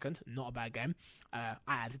 Split Second, not a bad game. I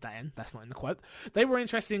added that in. That's not in the quote. They were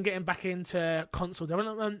interested in getting back into console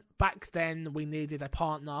development. Back then, we needed a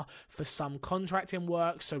partner for some contracting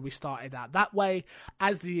work, so we started out that way.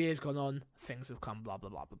 As the years gone on, things have come blah, blah,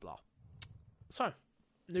 blah, blah, blah." So,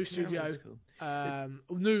 new studio.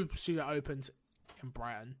 New studio opened in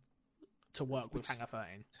Brighton to work with Hangar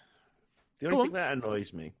 13. The only thing that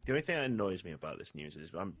annoys me about this news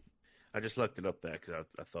is I just looked it up there because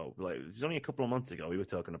I thought, like, it was only a couple of months ago we were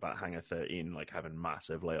talking about Hangar 13 like having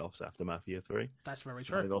massive layoffs after Mafia 3. That's very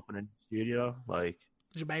true. Like, opening studio, like,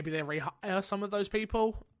 maybe they rehire some of those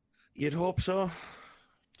people. You'd hope so.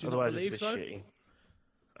 Do you Otherwise, not it's a believe bit so? shitty.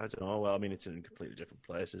 I don't know. Well, I mean, it's in a completely different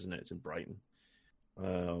place, isn't it? It's in Brighton.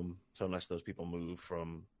 So unless those people move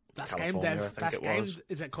from That's California, Game Dev. I think That's it Game. was.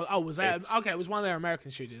 Is it called? Oh, was that? Okay, it was one of their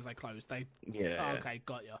American studios. They closed. Yeah. Oh, okay,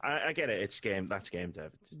 got you. I get it. That's Game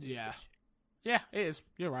Dev. Yeah. Yeah, it is.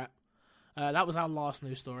 You're right. That was our last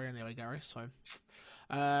news story anyway, Gary. So,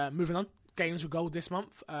 moving on. Games with gold this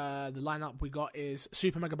month. The lineup we got is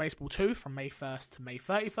Super Mega Baseball 2 from May 1st to May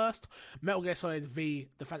 31st. Metal Gear Solid V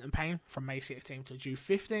The Phantom Pain from May 16th to June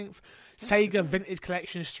 15th. Sega Vintage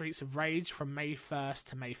Collection Streets of Rage from May 1st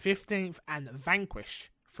to May 15th. And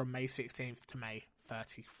Vanquish from May 16th to May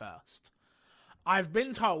 31st. I've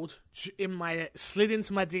been told slid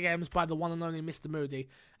into my DMs by the one and only Mr. Moody,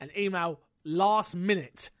 an email last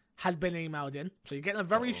minute had been emailed in. So you're getting a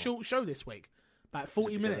very short show this week. About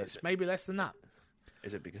 40 minutes, maybe less than that.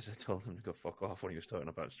 Is it because I told him to go fuck off when he was talking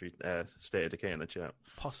about State of Decay in the chat?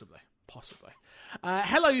 Possibly.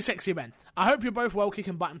 Hello, you sexy men. I hope you're both well,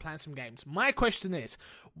 kicking butt and playing some games. My question is,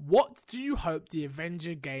 what do you hope the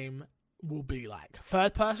Avenger game will be like?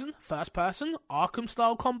 Third person, first person, Arkham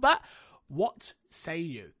style combat? What say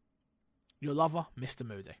you? Your lover, Mr.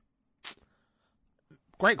 Moody.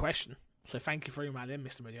 Great question. So thank you for emailing,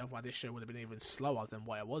 Mr. Moody. Otherwise this show would have been even slower than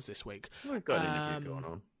what it was this week. We've got an interview going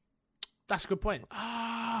on. That's a good point.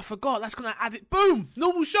 I forgot. That's going to add it. Boom!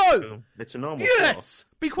 Normal show! Boom. It's a normal Yes!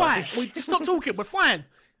 show. Be quiet. We just stop talking. We're fine.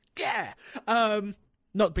 Yeah.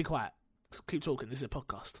 Not be quiet. Keep talking. This is a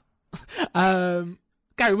podcast.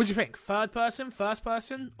 Gary, what do you think? Third person, first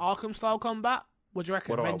person, Arkham style combat? What do you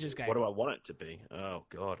reckon? Avengers game. What do I want it to be? Oh,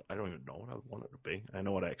 God. I don't even know what I want it to be. I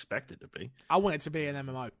know what I expect it to be. I want it to be an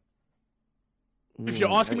MMO. If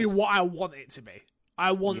you're asking me what I want it to be,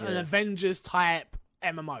 I want an Avengers type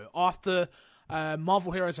MMO. After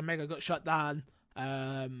Marvel Heroes Omega got shut down,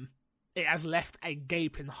 it has left a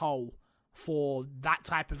gaping hole for that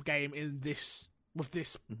type of game with this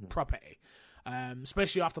property.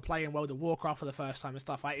 Especially after playing World of Warcraft for the first time and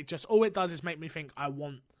stuff. All it does is make me think I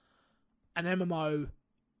want an MMO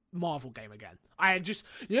Marvel game again.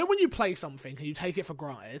 When you play something and you take it for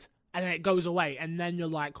granted and then it goes away and then you're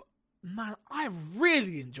like, man, I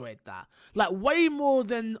really enjoyed that. Like, way more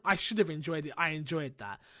than I should have enjoyed it, I enjoyed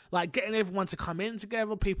that. Like, getting everyone to come in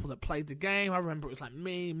together, people that played the game. I remember it was like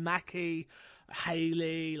me, Mackie,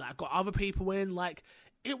 Haley, like, got other people in. Like,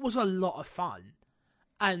 it was a lot of fun.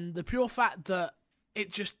 And the pure fact that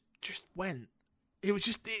it just went, it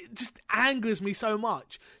just angers me so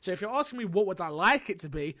much. So if you're asking me what would I like it to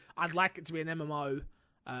be, I'd like it to be an MMO.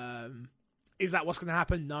 Is that what's going to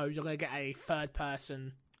happen? No, you're going to get a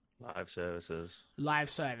third-person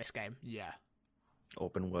live service game, yeah.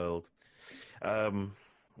 Open world.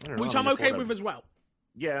 Which I'm okay with as well.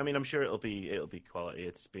 Yeah, I mean, I'm sure it'll be quality.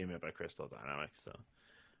 It's being made by Crystal Dynamics, so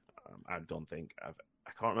I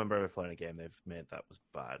can't remember ever playing a game they've made that was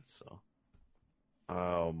bad. So,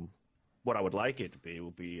 what I would like it to be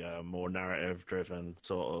would be a more narrative-driven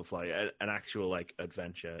sort of like an actual like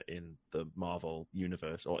adventure in the Marvel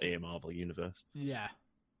universe or a Marvel universe. Yeah.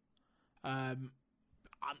 I'm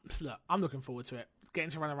looking forward to it.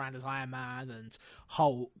 Getting to run around as Iron Man and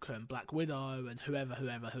Hulk and Black Widow and whoever.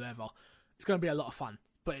 It's going to be a lot of fun.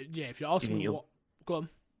 But yeah, if you're asking me what... Go on. Do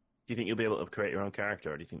you think you'll be able to create your own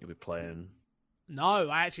character, or do you think you'll be playing... No,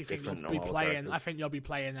 I actually think you'll be playing... I think you'll be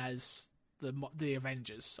playing as the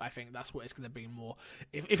Avengers. I think that's what it's going to be more.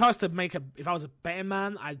 If I was to if I was a betting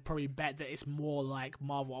man, I'd probably bet that it's more like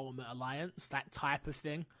Marvel Ultimate Alliance, that type of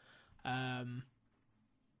thing. But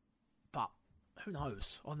who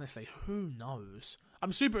knows? Honestly, who knows?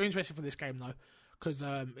 I'm super interested for this game though, because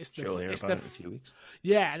it's the few weeks.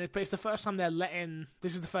 Yeah, and it's the first time they're letting.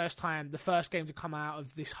 This is the first game to come out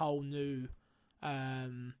of this whole new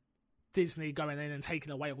Disney going in and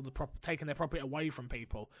taking away taking their property away from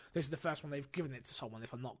people. This is the first one they've given it to someone,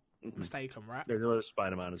 if I'm not mistaken, right? There's another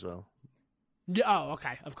Spider-Man as well. Yeah. Oh,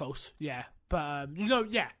 okay. Of course. Yeah. But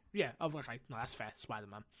yeah. Oh, okay. No, that's fair.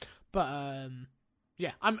 Spider-Man. But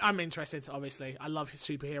yeah, I'm interested. Obviously, I love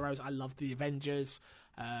superheroes. I love the Avengers.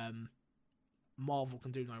 Marvel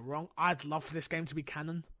can do no wrong. I'd love for this game to be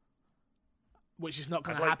canon, which is not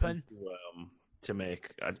going to happen. To make,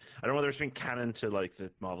 I don't know whether it's been canon to like the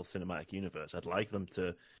Marvel Cinematic Universe. I'd like them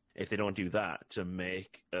to, if they don't do that, to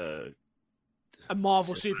make a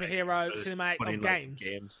Marvel superhero cinematic of games.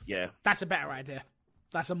 Yeah, that's a better idea.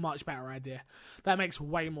 That's a much better idea. That makes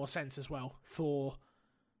way more sense as well.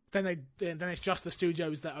 Then it's just the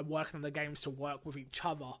studios that are working on the games to work with each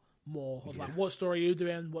other more. Like, what story are you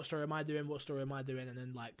doing? What story am I doing? What story am I doing? And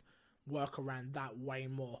then like work around that way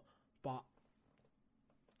more. But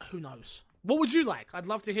who knows? What would you like? I'd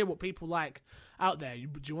love to hear what people like out there. Do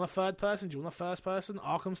you want a third person? Do you want a first person?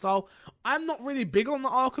 Arkham style? I'm not really big on the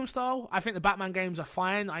Arkham style. I think the Batman games are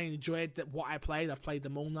fine. I enjoyed what I played. I've played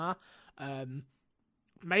them all now.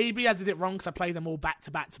 Maybe I did it wrong because I played them all back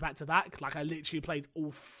to back to back to back. Like, I literally played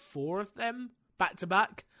all 4 of them back to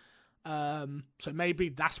back. So maybe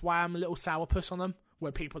that's why I'm a little sourpuss on them,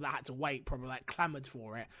 where people that had to wait probably like clamoured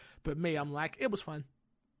for it. But me, I'm like, it was fun.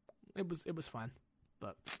 It was fun.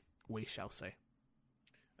 But we shall see.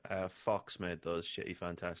 Fox made those shitty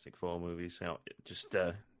Fantastic Four movies. Just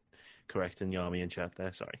correcting Yami in chat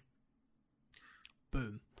there. Sorry.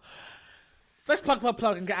 Boom. Let's plug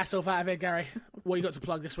and get ourselves out of here, Gary. What you got to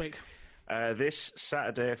plug this week? This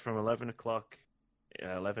Saturday from 11 o'clock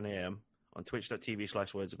 11 a.m. on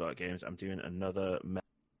twitch.tv/wordsaboutgames. I'm doing another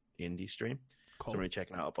indie stream. Cool. So I'm really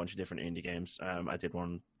checking out a bunch of different indie games. I did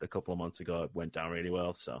one a couple of months ago. It went down really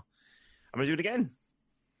well, so I'm going to do it again.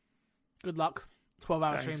 Good luck.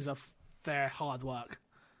 12-hour Thanks. streams of their hard work.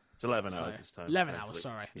 It's 11 hours this time. 11 thankfully. hours,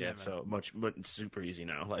 sorry. Yeah, 11. so much super easy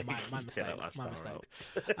now. Like My mistake. that last My hour mistake.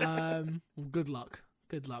 out. Well, good luck.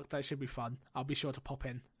 Good luck. That should be fun. I'll be sure to pop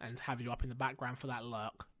in and have you up in the background for that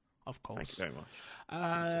lurk, of course. Thank you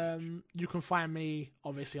very much. You can find me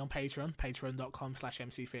obviously on Patreon,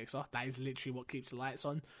 patreon.com/mcfixer. That is literally what keeps the lights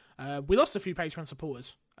on. We lost a few Patreon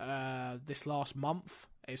supporters this last month.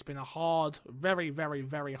 It's been a hard, very, very,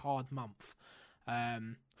 very hard month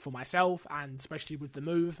for myself, and especially with the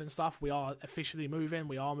move and stuff. We are officially moving.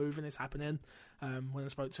 We are moving. It's happening. When I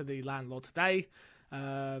spoke to the landlord today,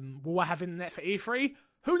 will I have internet for E3?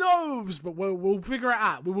 Who knows? But we'll figure it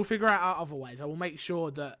out. We will figure it out otherwise. I will make sure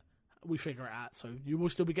that we figure it out. So you will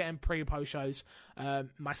still be getting pre and post shows.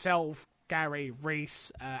 Myself, Gary,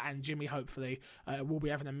 Reese, and Jimmy, hopefully, will be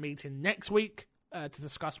having a meeting next week to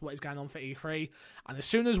discuss what is going on for E3. And as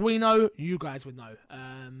soon as we know, you guys would know.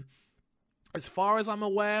 As far as I'm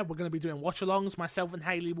aware, we're going to be doing watch-alongs. Myself and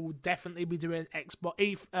Haley will definitely be doing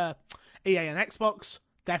EA and Xbox.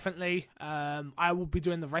 Definitely. I will be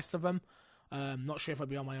doing the rest of them. Not sure if I'll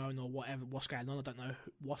be on my own or what's going on. I don't know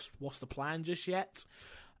what's the plan just yet.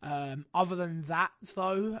 Other than that,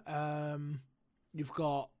 though, you've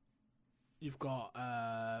got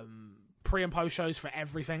pre and post shows for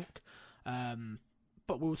everything.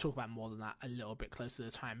 But we'll talk about more than that a little bit closer to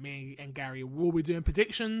the time. Me and Gary will be doing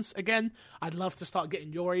predictions again. I'd love to start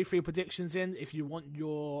getting your E3 predictions in. If you want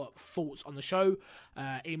your thoughts on the show,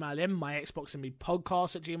 email in my Xbox and Me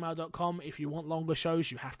podcast at gmail.com. If you want longer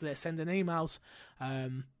shows, you have to send in emails.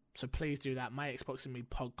 So please do that. My Xbox and Me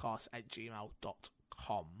podcast at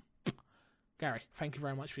gmail.com. Gary, thank you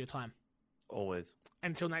very much for your time. Always.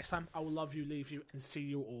 Until next time, I will love you, leave you, and see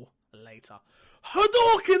you all later.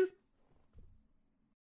 Hadouken!